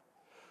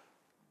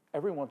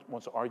 Everyone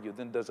wants to argue,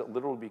 then does it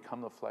literally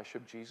become the flesh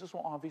of Jesus?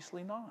 Well,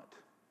 obviously not.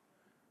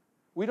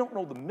 We don't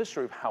know the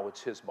mystery of how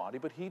it's his body,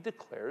 but he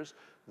declares,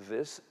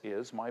 "This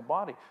is my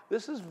body."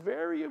 This is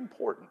very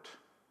important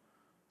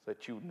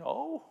that you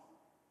know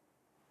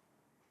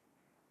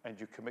and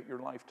you commit your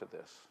life to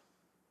this.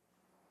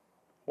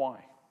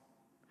 Why?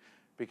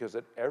 Because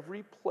at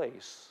every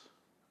place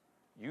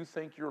you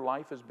think your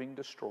life is being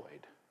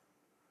destroyed,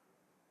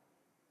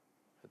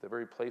 at the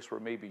very place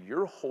where maybe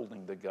you're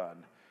holding the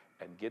gun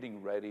and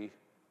getting ready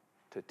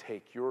to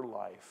take your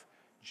life,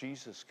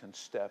 Jesus can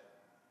step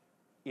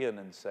in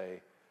and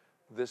say,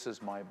 "This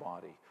is my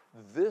body.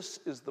 This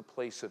is the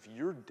place of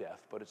your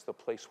death, but it's the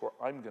place where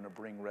I'm going to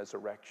bring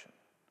resurrection."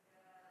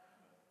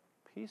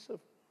 Piece of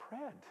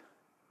bread.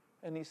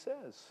 And he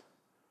says,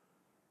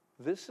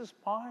 "This is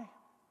my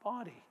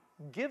body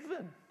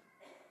given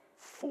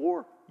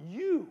for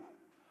you.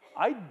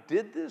 I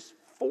did this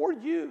for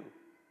you."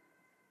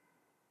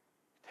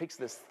 Takes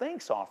this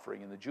thanks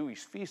offering in the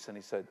Jewish feast, and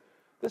he said,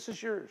 "This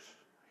is yours."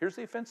 Here's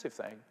the offensive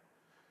thing.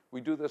 We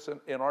do this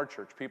in our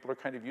church. People are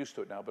kind of used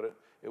to it now, but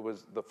it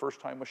was the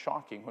first time was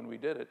shocking when we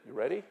did it. You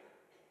ready?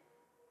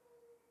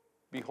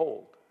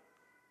 Behold,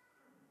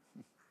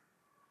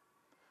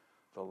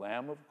 the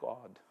Lamb of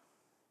God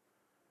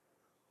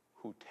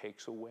who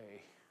takes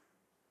away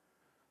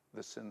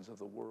the sins of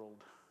the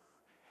world.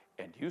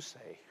 And you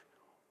say,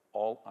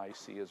 "All I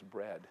see is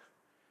bread."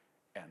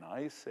 And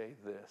I say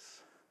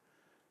this,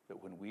 that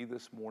when we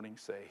this morning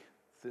say,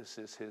 "This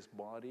is his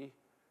body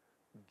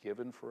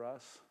given for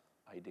us,"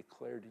 I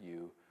declare to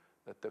you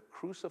that the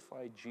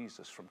crucified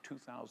Jesus from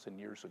 2,000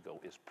 years ago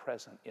is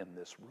present in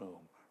this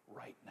room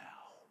right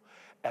now.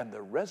 And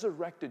the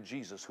resurrected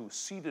Jesus who's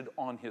seated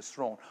on his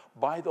throne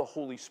by the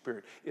Holy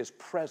Spirit is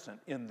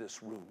present in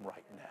this room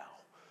right now.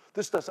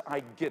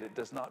 I get it,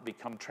 does not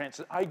become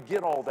transit. I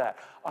get all that.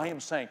 I am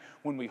saying,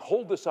 when we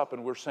hold this up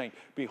and we're saying,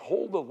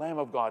 "Behold the Lamb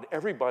of God,"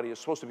 everybody is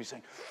supposed to be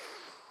saying,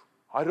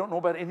 "I don't know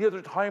about any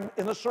other time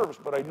in the service,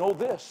 but I know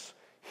this.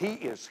 He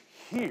is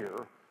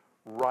here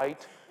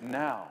right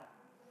now."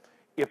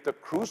 If the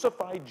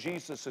crucified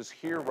Jesus is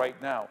here right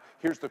now,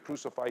 here's the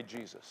crucified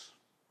Jesus.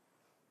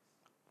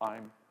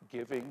 "I'm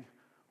giving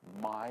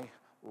my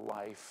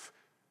life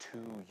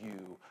to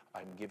you.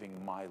 I'm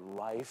giving my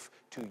life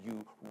to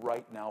you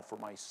right now for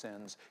my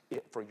sins,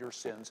 for your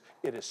sins.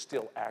 It is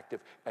still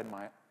active, and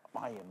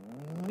I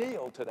am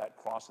nailed to that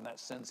cross, and that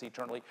sins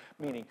eternally,"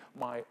 meaning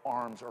my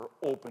arms are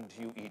open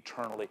to you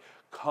eternally.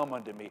 "Come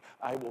unto me.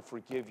 I will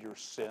forgive your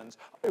sins.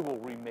 I will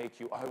remake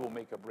you. I will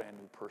make a brand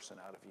new person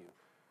out of you."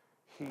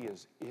 He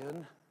is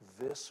in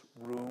this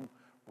room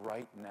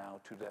right now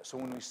to that. So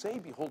when we say,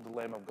 "Behold the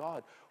Lamb of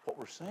God," what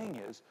we're saying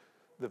is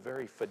the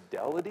very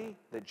fidelity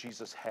that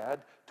Jesus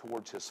had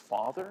towards his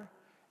Father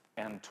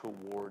and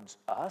towards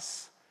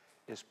us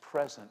is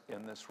present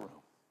in this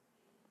room.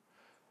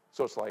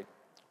 So it's like,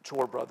 to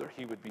our brother,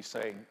 he would be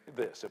saying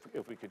this,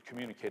 if we could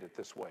communicate it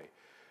this way: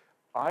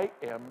 "I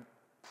am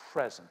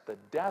present. The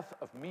death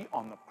of me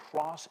on the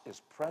cross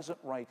is present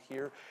right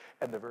here,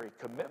 and the very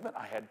commitment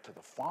I had to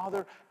the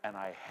Father and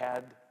I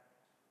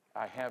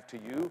have to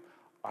you,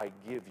 I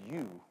give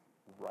you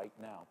right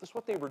now." This is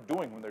what they were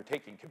doing when they're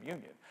taking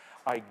communion.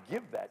 I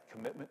give that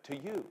commitment to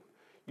you.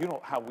 You know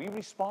how we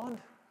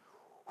respond?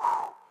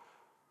 Whew.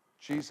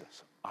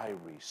 "Jesus, I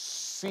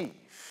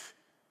receive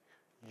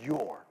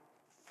your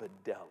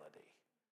fidelity."